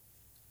game.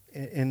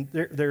 And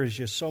there is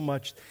just so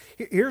much.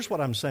 Here's what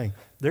I'm saying.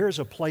 There is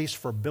a place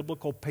for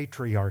biblical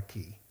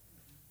patriarchy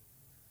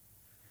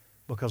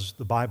because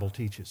the Bible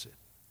teaches it.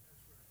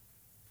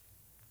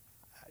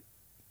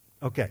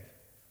 Okay.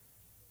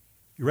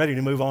 You ready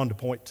to move on to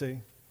point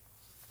 2?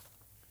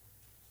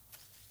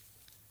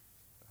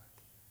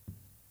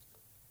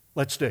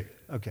 Let's do.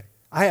 Okay.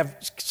 I have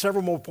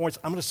several more points.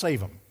 I'm going to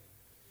save them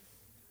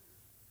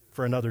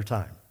for another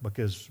time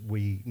because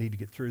we need to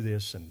get through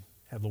this and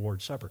have the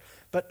Lord's Supper.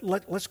 But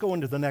let's go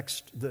into the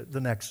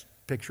next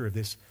picture of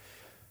this.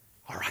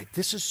 All right,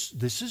 this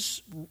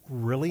is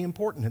really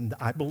important, and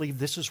I believe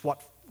this is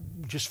what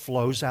just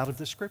flows out of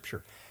the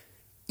Scripture.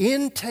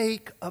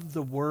 Intake of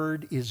the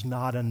Word is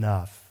not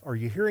enough. Are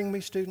you hearing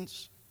me,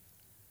 students?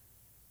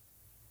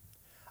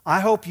 I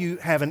hope you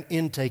have an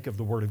intake of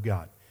the Word of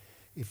God.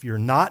 If you're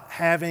not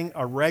having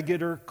a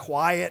regular,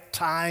 quiet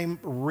time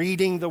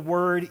reading the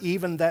Word,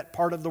 even that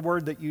part of the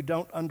Word that you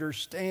don't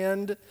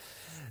understand,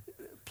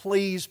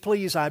 please,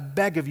 I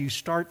beg of you,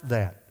 start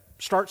that.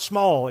 Start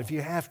small if you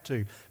have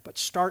to, but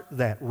start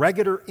that.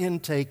 Regular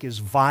intake is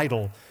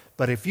vital.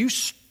 But if you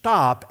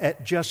stop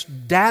at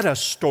just data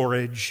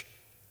storage,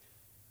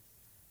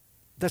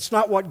 that's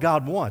not what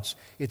God wants.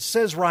 It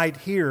says right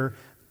here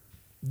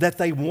that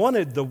they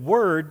wanted the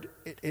Word,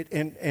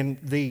 and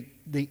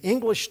the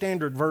English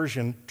Standard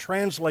Version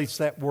translates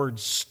that word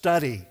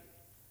study.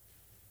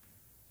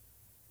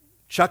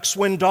 Chuck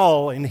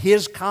Swindoll, in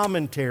his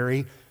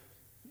commentary,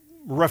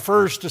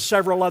 refers to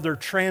several other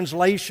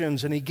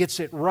translations, and he gets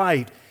it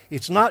right.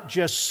 It's not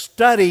just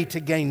study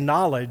to gain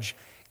knowledge,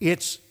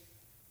 it's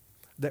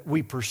that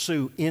we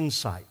pursue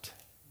insight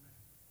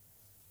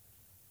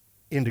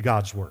into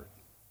God's Word.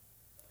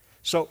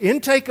 So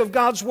intake of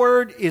God's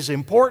Word is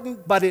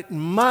important, but it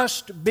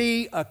must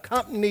be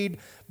accompanied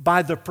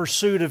by the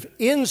pursuit of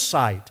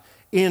insight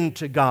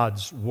into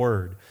God's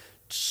Word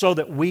so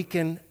that we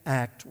can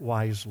act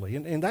wisely.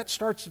 And that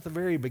starts at the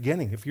very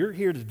beginning. If you're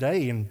here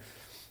today and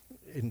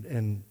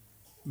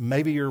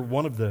maybe you're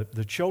one of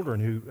the children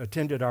who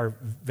attended our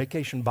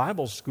vacation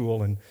Bible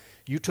school and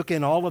you took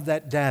in all of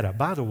that data.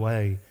 By the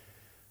way,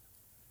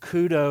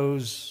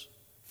 kudos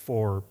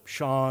for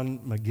Sean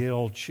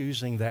McGill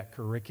choosing that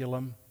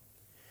curriculum.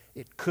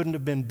 It couldn't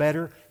have been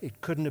better.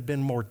 It couldn't have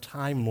been more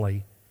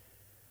timely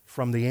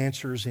from the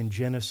Answers in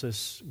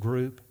Genesis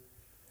group.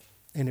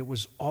 And it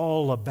was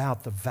all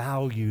about the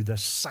value, the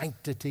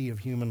sanctity of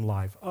human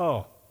life.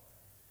 Oh,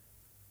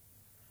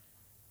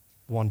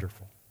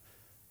 wonderful.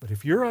 But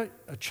if you're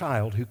a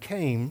child who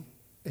came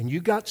and you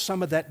got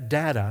some of that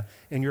data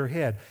in your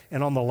head,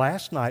 and on the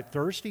last night,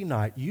 Thursday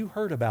night, you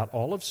heard about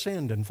all have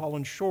sinned and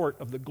fallen short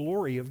of the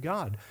glory of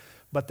God,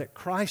 but that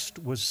Christ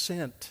was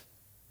sent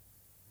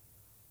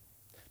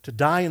to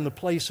die in the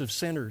place of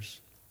sinners,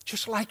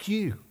 just like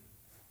you.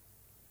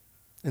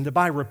 And that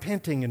by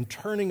repenting and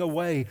turning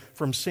away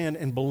from sin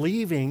and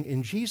believing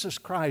in Jesus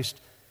Christ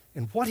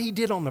and what He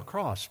did on the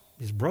cross,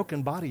 His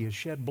broken body, His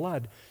shed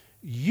blood,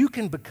 you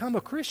can become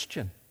a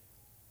Christian.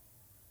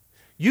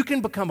 You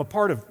can become a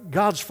part of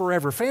God's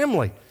forever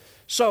family.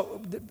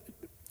 So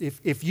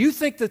if you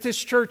think that this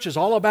church is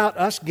all about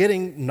us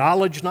getting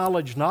knowledge,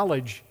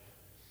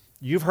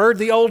 you've heard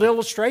the old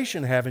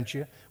illustration, haven't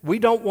you? We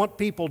don't want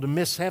people to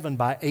miss heaven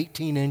by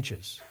 18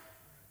 inches.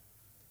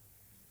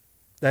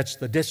 That's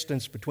the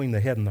distance between the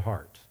head and the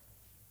heart.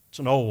 It's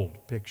an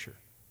old picture.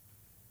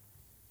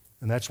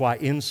 And that's why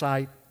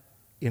insight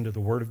into the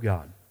Word of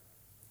God,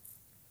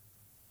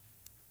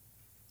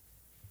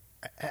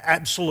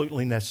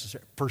 absolutely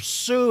necessary.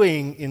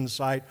 Pursuing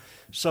insight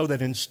so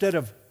that instead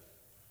of,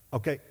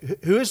 okay,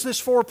 who is this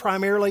for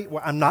primarily?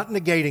 Well, I'm not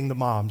negating the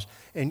moms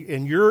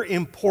and your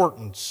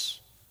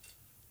importance.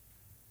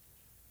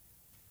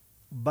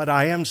 But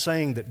I am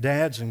saying that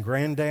dads and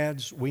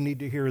granddads, we need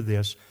to hear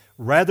this.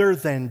 Rather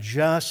than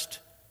just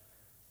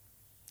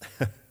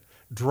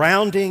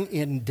drowning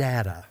in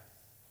data,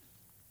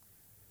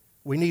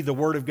 we need the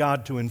Word of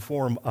God to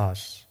inform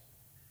us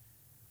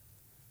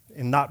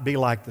and not be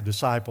like the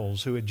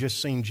disciples who had just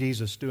seen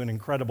Jesus do an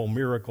incredible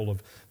miracle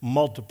of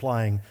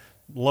multiplying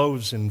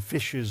loaves and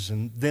fishes,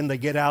 and then they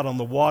get out on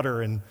the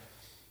water and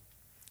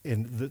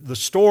the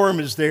storm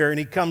is there and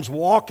He comes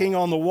walking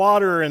on the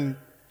water and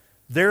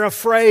they're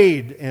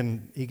afraid,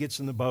 and He gets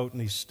in the boat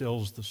and He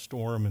stills the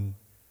storm. And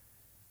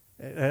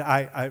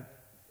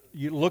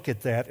you look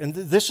at that, and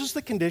this is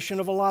the condition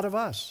of a lot of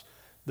us.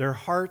 Their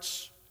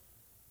hearts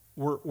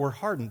were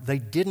hardened. They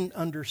didn't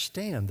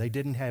understand. They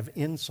didn't have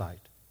insight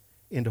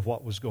into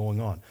what was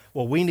going on.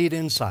 Well, we need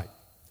insight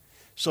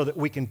so that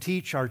we can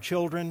teach our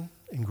children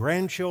and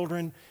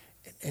grandchildren,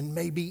 and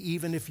maybe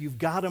even if you've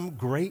got them,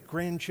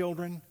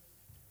 great-grandchildren,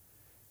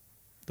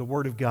 the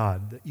Word of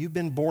God, that you've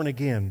been born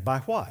again by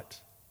what?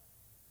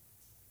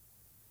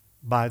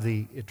 By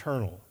the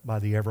eternal, by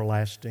the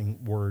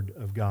everlasting Word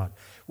of God.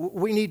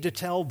 We need to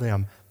tell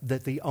them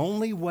that the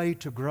only way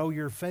to grow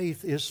your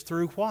faith is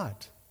through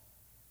what?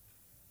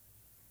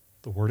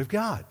 The Word of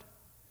God.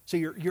 So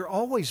you're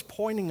always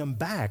pointing them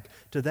back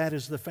to that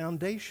as the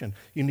foundation.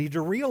 You need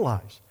to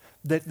realize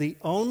that the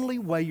only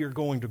way you're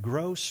going to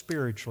grow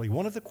spiritually,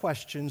 one of the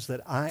questions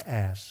that I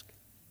ask,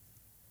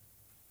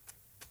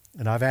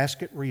 and I've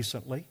asked it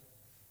recently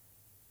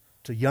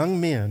to young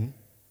men,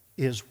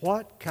 is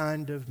what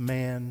kind of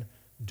man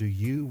do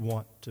you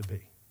want to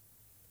be?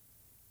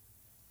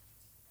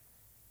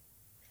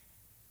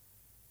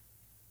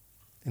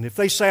 And if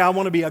they say, I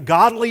want to be a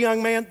godly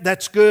young man,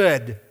 that's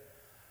good.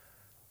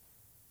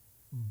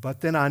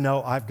 But then I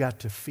know I've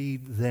got to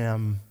feed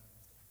them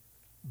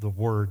the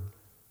Word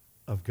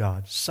of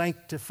God.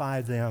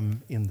 Sanctify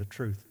them in the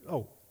truth.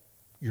 Oh,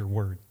 your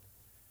Word.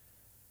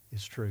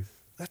 is truth.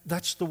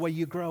 That's the way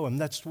you grow, and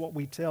that's what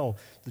we tell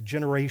the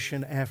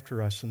generation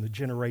after us and the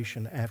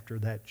generation after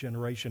that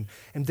generation.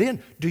 And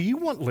then, do you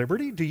want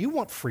liberty? Do you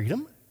want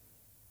freedom?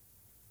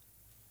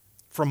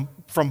 From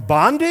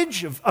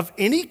bondage of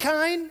any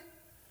kind?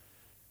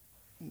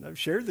 I've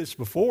shared this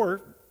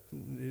before.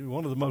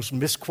 One of the most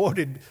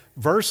misquoted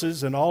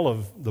verses in all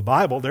of the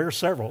Bible, there are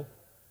several.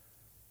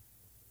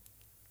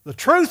 The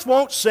truth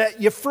won't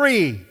set you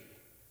free.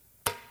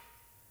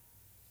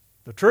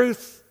 The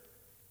truth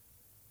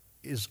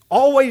is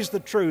always the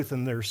truth,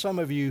 and there are some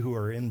of you who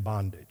are in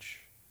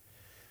bondage.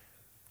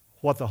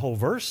 What the whole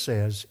verse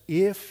says,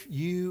 if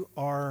you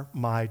are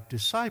my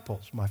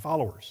disciples, my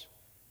followers,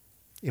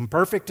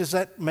 imperfect as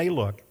that may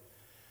look,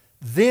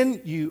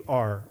 then you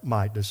are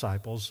my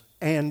disciples,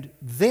 and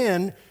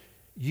then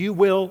you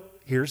will,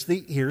 here's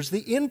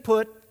the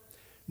input,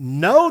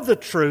 know the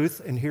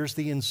truth, and here's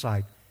the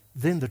insight.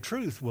 Then the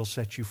truth will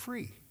set you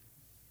free.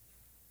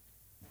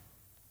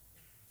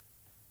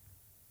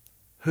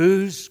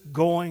 Who's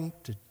going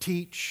to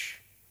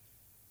teach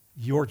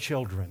your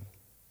children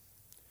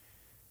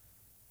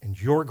and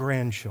your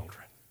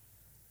grandchildren?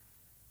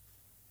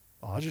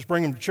 I'll just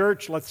bring them to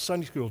church, let the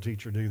Sunday school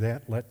teacher do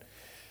that. Let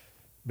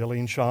Billy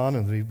and Sean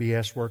and the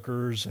VBS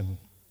workers, and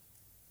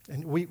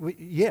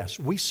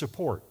we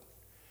support.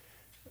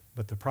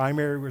 But the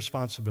primary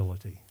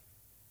responsibility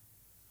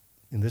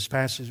in this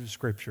passage of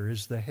Scripture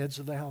is the heads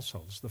of the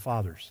households, the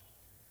fathers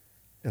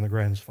and the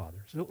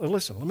grandfathers.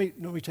 Listen, let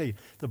me tell you,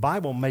 the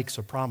Bible makes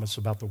a promise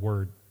about the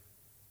Word.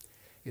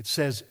 It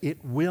says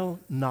it will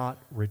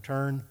not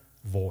return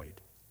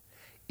void.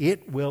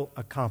 It will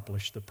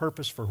accomplish the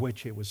purpose for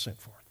which it was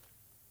sent forth.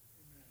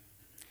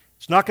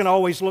 It's not going to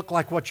always look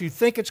like what you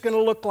think it's going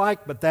to look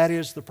like, but that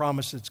is the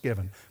promise that's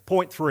given.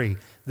 Point 3,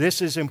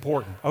 this is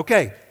important.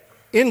 Okay,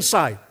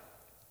 insight.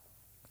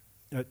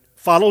 It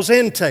follows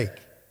intake.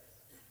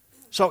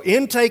 So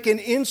intake and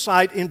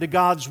insight into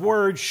God's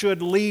Word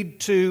should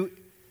lead to,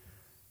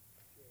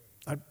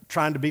 I'm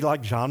trying to be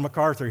like John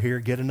MacArthur here,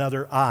 get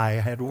another I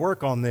had to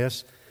work on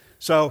this.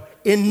 So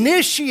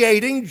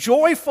initiating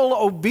joyful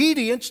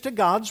obedience to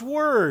God's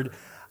Word.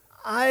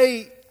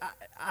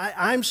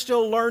 I'm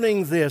still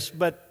learning this,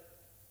 but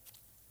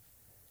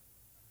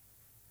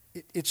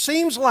it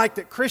seems like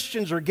that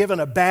Christians are given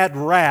a bad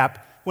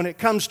rap when it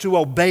comes to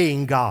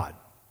obeying God.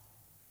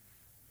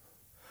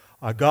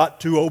 I got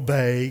to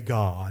obey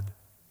God.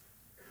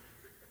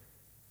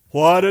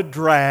 What a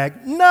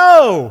drag.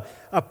 No!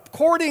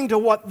 According to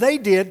what they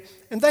did,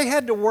 and they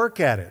had to work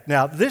at it.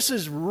 Now, this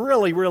is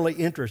really, really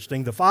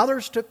interesting. The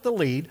fathers took the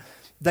lead.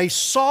 They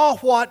saw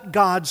what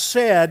God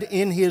said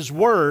in His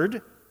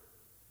Word.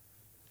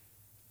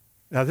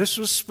 Now, this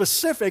was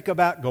specific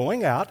about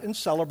going out and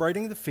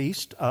celebrating the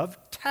Feast of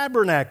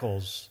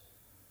Tabernacles.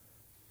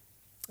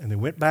 And they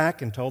went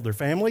back and told their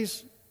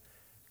families,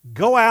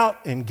 go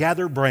out and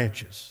gather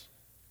branches.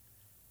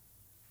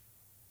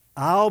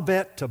 I'll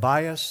bet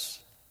Tobias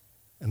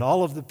and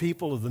all of the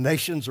people of the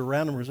nations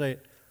around them were saying,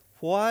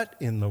 what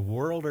in the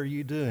world are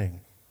you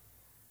doing?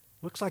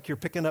 Looks like you're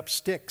picking up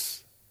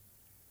sticks,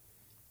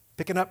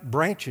 picking up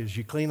branches.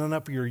 You cleaning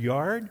up your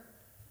yard?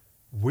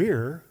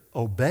 We're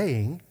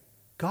obeying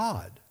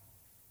God.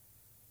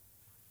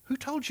 Who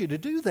told you to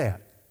do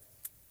that?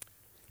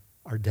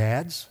 Our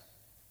dads,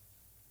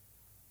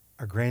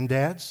 our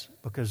granddads,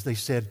 because they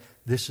said,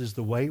 this is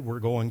the way we're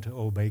going to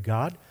obey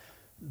God.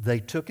 They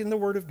took in the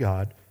Word of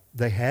God.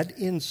 They had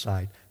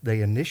insight.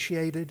 They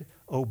initiated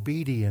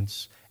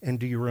obedience. And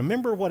do you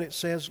remember what it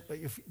says?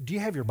 Do you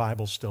have your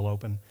Bible still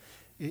open?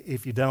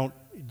 If you don't,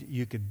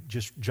 you could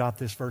just jot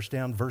this verse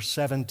down. Verse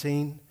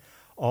 17,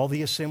 all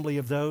the assembly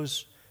of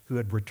those who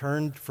had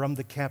returned from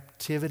the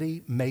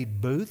captivity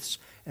made booths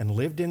and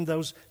lived in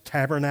those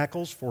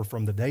tabernacles, for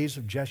from the days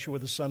of Jeshua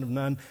the son of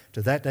Nun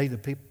to that day the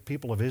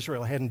people of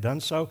Israel hadn't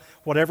done so.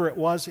 Whatever it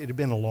was, it had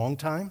been a long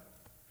time.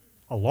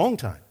 A long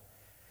time.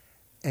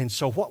 And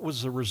so what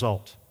was the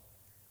result?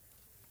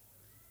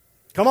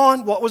 Come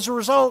on, what was the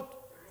result?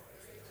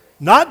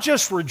 Not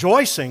just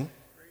rejoicing,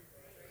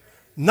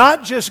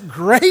 not just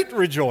great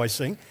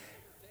rejoicing,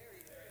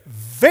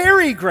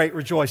 very great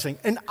rejoicing.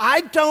 And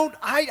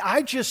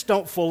I just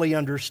don't fully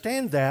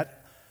understand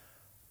that,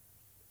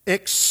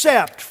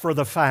 except for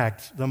the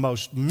fact the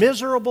most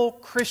miserable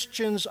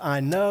Christians I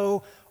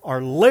know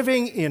are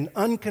living in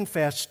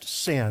unconfessed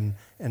sin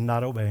and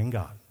not obeying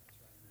God.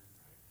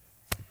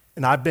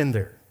 And I've been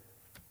there.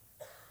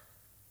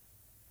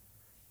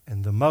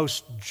 And the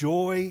most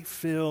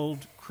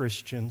joy-filled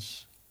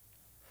Christians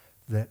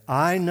that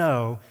I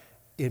know,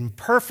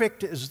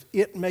 imperfect as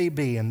it may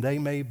be, and they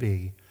may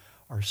be,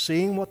 are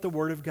seeing what the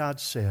Word of God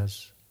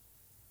says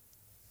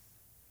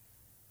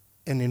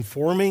and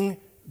informing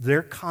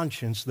their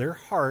conscience, their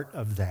heart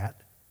of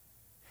that,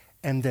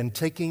 and then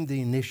taking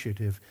the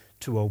initiative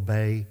to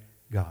obey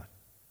God.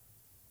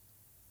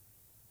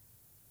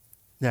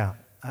 Now,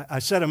 I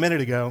said a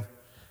minute ago,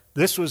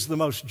 this was the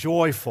most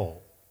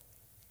joyful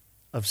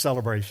of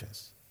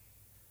celebrations.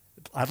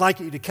 I'd like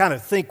you to kind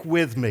of think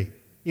with me.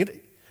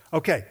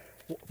 Okay,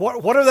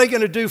 what are they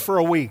going to do for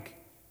a week?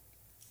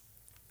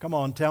 Come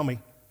on, tell me.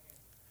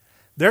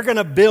 They're going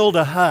to build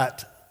a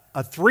hut,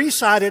 a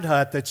three-sided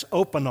hut that's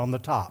open on the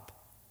top.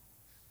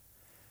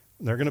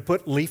 They're going to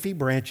put leafy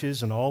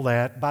branches and all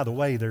that. By the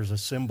way, there's a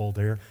symbol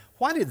there.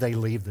 Why did they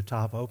leave the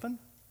top open?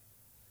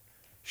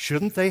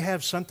 Shouldn't they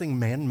have something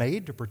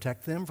man-made to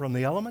protect them from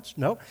the elements?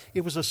 No,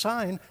 it was a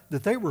sign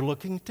that they were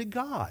looking to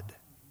God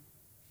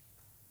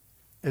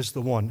as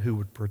the one who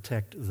would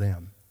protect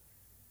them.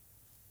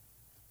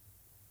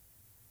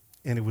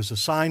 And it was a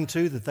sign,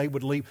 too, that they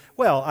would leave.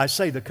 Well, I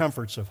say the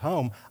comforts of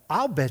home.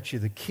 I'll bet you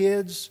the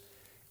kids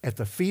at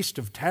the Feast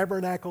of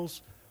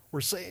Tabernacles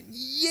were saying,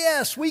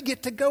 yes, we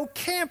get to go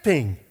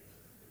camping.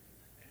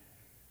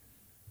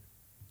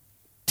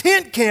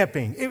 Tent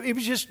camping. It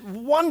was just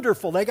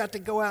wonderful. They got to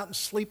go out and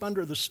sleep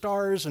under the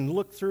stars and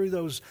look through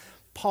those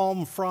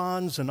palm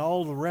fronds and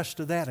all the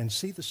rest of that and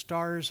see the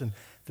stars. And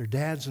their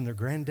dads and their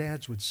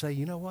granddads would say,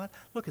 you know what?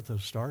 Look at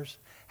those stars.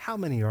 How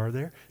many are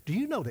there? Do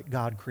you know that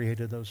God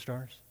created those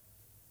stars?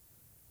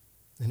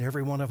 And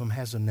every one of them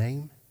has a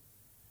name.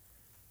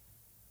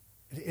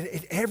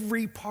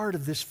 Every part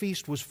of this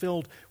feast was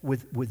filled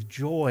with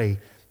joy.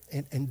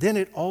 And then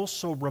it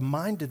also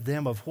reminded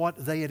them of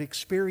what they had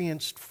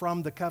experienced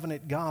from the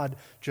covenant God,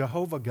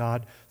 Jehovah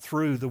God,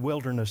 through the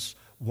wilderness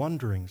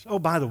wanderings. Oh,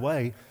 by the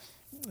way,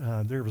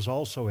 there was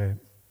also a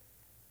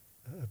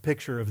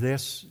picture of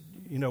this.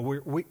 You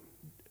know,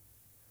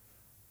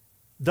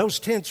 those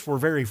tents were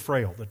very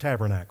frail, the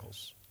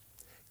tabernacles.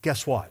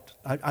 Guess what?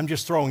 I'm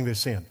just throwing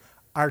this in.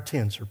 Our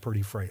tents are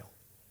pretty frail,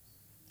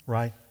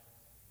 right?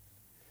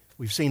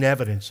 We've seen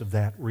evidence of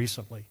that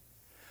recently.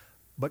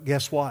 But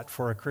guess what?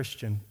 For a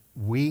Christian,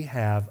 we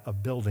have a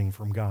building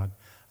from God,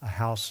 a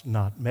house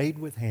not made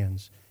with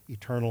hands,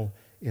 eternal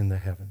in the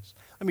heavens.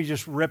 Let me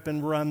just rip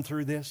and run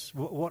through this.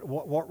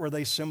 What were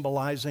they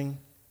symbolizing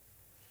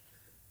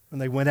when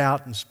they went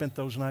out and spent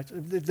those nights?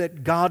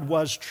 That God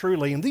was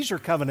truly, and these are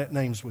covenant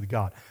names with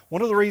God.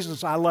 One of the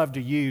reasons I love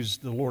to use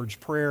the Lord's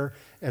Prayer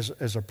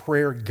as a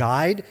prayer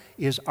guide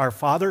is, Our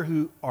Father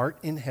who art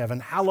in heaven,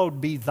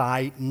 hallowed be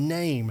thy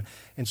name.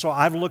 And so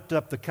I've looked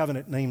up the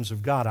covenant names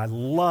of God. I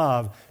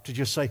love to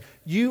just say,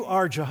 you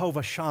are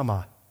Jehovah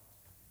Shammah.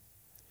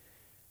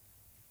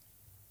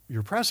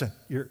 You're present.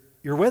 You're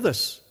with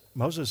us.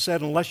 Moses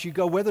said, unless you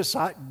go with us,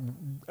 I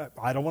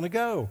don't want to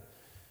go.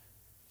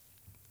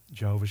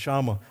 Jehovah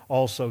Shammah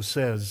also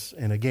says,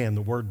 and again,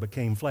 the Word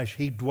became flesh,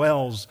 He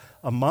dwells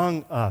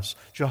among us.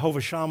 Jehovah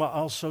Shammah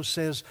also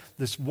says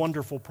this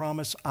wonderful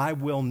promise, I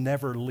will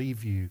never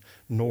leave you,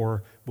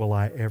 nor will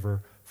I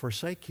ever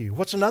forsake you.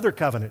 What's another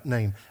covenant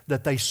name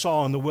that they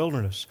saw in the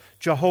wilderness?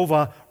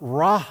 Jehovah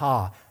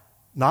Raha.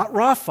 Not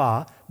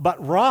Rapha,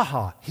 but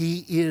Raha.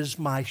 He is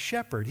my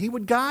shepherd. He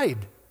would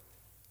guide.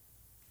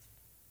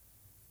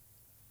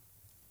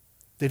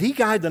 Did He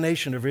guide the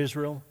nation of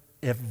Israel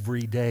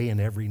every day and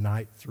every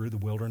night through the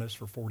wilderness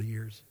for 40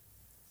 years?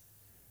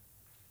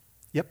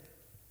 Yep.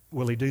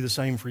 Will He do the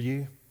same for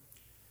you?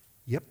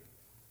 Yep.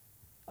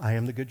 I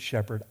am the good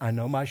shepherd. I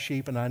know my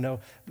sheep,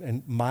 and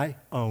my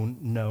own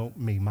know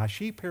me. My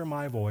sheep hear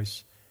my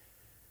voice.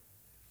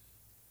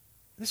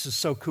 This is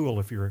so cool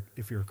if you're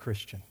a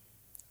Christian.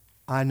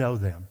 I know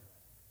them,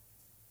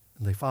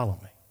 and they follow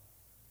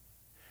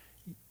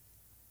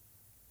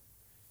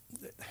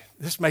me.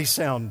 This may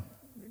sound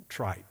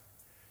trite.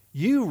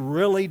 You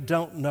really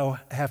don't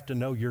have to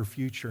know your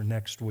future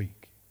next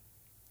week,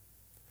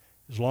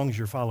 as long as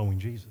you're following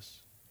Jesus.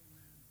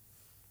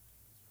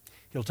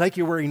 He'll take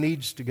you where He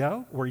needs to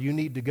go, where you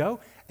need to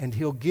go, and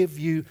He'll give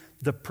you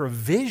the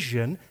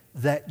provision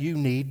that you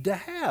need to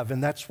have.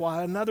 And that's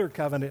why another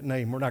covenant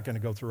name, we're not going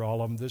to go through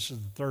all of them. This is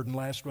the third and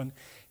last one.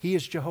 He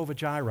is Jehovah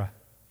Jireh.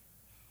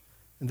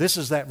 And this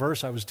is that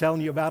verse I was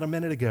telling you about a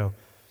minute ago.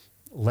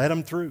 Led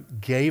them through,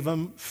 gave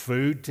them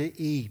food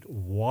to eat,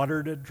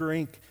 water to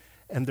drink,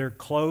 and their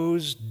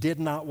clothes did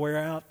not wear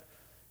out,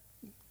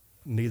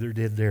 neither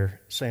did their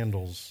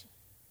sandals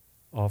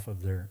off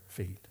of their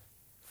feet.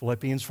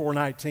 Philippians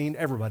 4:19,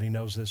 everybody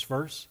knows this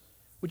verse.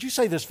 Would you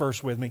say this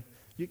verse with me?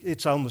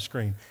 It's on the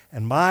screen.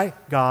 And my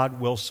God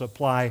will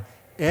supply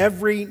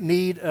every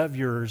need of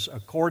yours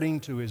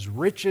according to His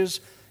riches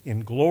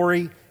in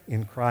glory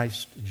in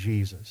Christ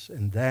Jesus.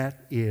 And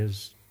that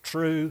is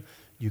true.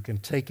 You can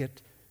take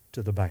it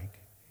to the bank.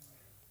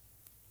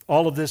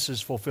 All of this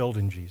is fulfilled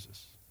in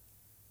Jesus.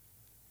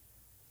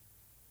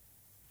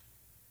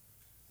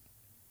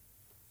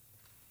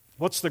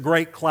 What's the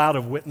great cloud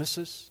of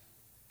witnesses?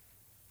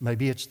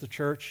 Maybe it's the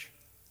church.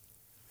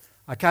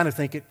 I kind of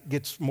think it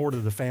gets more to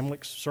the family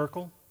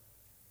circle.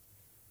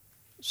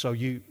 So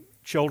you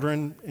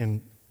children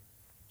and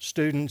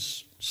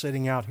students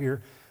sitting out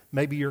here,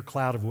 maybe your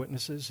cloud of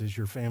witnesses is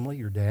your family,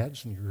 your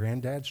dads and your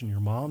granddads and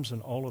your moms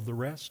and all of the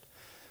rest.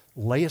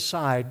 Lay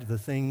aside the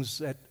things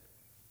that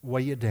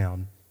weigh you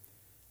down.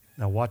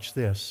 Now watch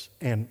this.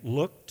 And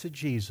look to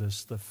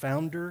Jesus, the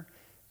founder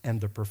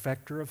and the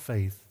perfecter of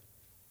faith,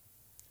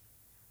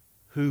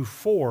 who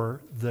for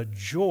the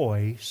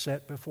joy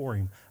set before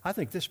Him. I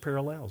think this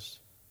parallels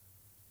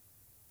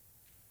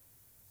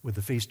with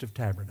the Feast of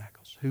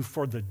Tabernacles. Who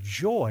for the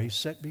joy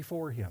set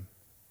before Him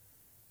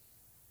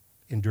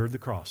endured the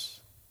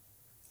cross,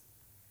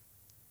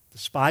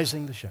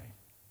 despising the shame,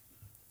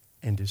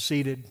 and is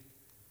seated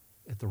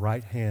at the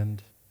right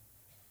hand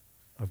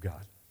of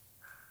God.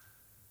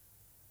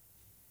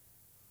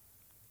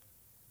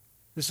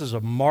 This is a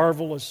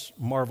marvelous,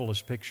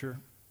 marvelous picture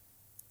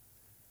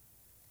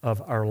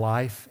of our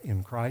life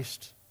in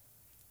Christ.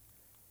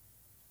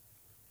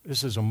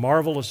 This is a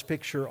marvelous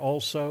picture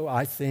also,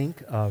 I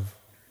think, of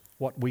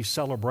what we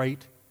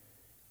celebrate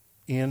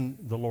in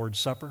the Lord's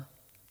Supper.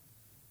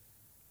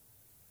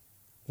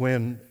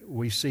 When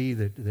we see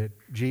that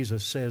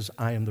Jesus says,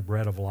 I am the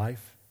bread of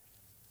life,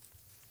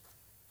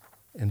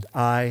 and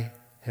I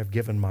have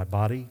given my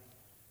body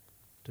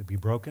to be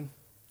broken.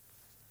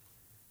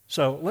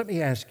 So let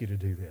me ask you to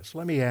do this.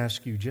 Let me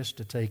ask you just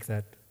to take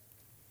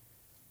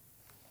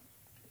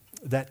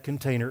that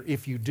container.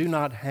 If you do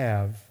not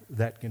have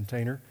that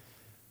container,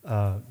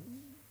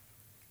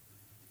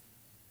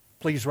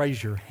 please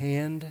raise your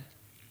hand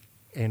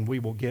and we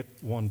will get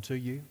one to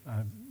you.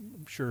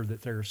 I'm sure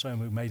that there are some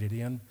who made it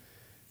in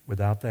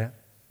without that.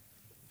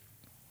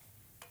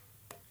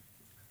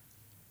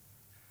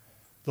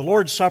 The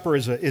Lord's Supper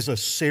is a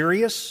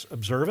serious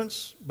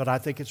observance, but I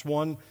think it's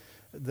one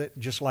that,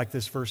 just like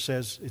this verse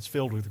says, it's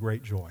filled with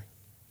great joy.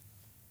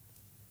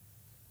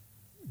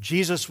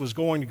 Jesus was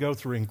going to go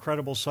through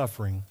incredible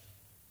suffering,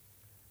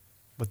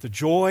 but the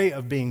joy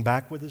of being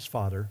back with his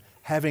Father,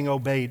 having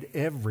obeyed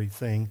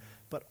everything,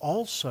 but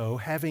also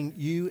having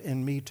you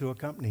and me to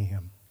accompany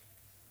him,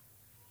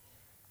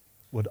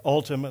 would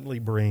ultimately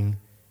bring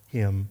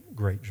him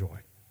great joy.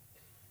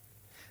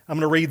 I'm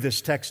going to read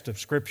this text of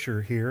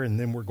Scripture here, and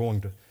then we're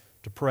going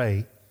to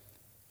pray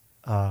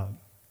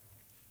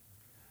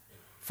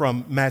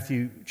from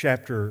Matthew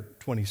chapter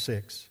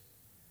 26.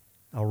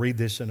 I'll read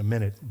this in a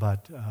minute,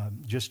 but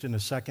just in a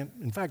second.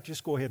 In fact,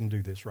 just go ahead and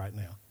do this right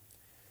now.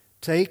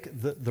 Take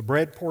the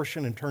bread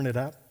portion and turn it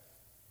up,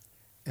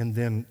 and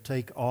then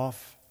take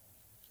off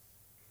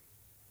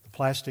the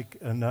plastic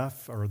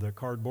enough or the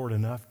cardboard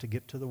enough to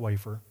get to the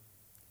wafer.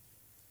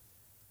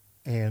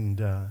 And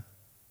we're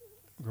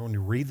going to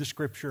read the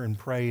Scripture and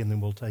pray, and then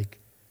we'll take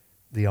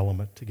the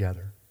element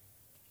together.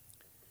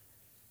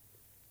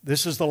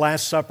 This is the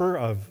Last Supper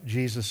of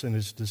Jesus and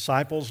his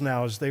disciples.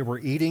 Now, as they were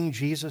eating,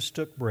 Jesus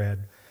took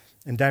bread,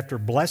 and after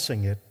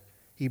blessing it,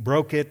 he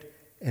broke it,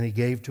 and he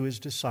gave to his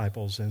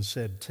disciples and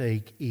said,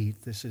 "Take,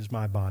 eat, this is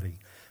my body."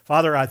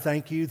 Father, I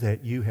thank you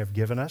that you have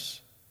given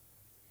us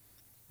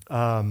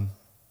a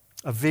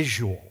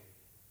visual.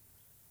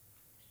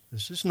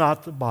 This is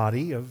not the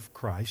body of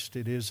Christ.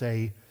 It is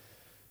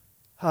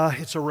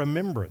it's a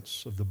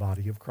remembrance of the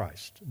body of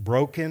Christ,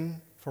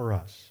 broken for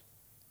us.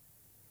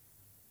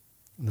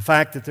 And the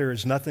fact that there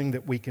is nothing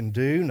that we can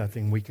do,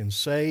 nothing we can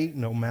say,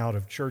 no amount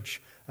of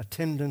church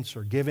attendance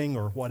or giving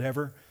or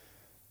whatever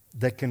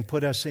that can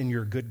put us in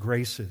your good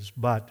graces,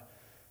 but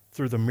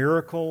through the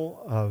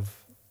miracle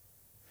of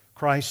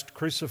Christ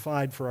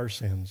crucified for our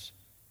sins,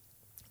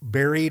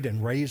 buried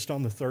and raised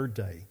on the third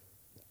day,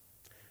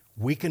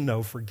 we can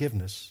know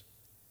forgiveness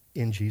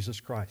in Jesus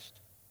Christ.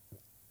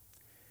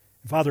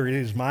 Father, it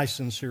is my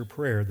sincere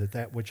prayer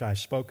that which I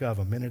spoke of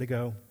a minute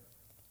ago,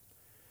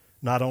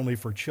 not only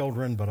for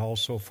children but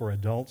also for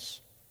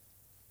adults,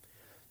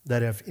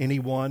 that if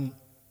anyone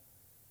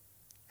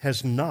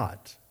has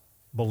not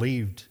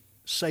believed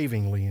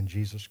savingly in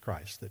Jesus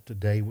Christ, that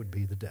today would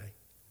be the day.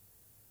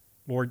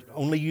 Lord,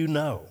 only you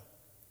know,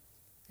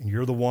 and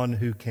you're the one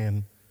who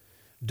can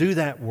do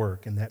that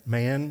work in that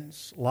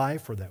man's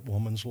life or that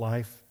woman's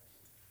life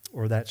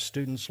or that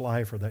student's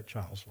life or that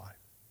child's life.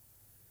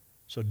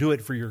 So do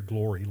it for your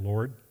glory,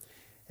 Lord.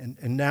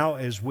 And now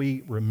as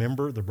we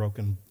remember the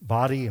broken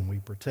body and we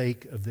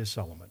partake of this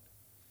element,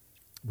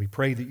 we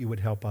pray that you would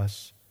help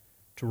us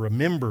to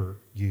remember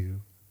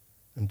you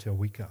until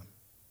we come.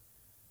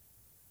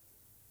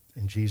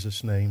 In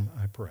Jesus' name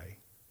I pray.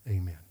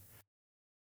 Amen.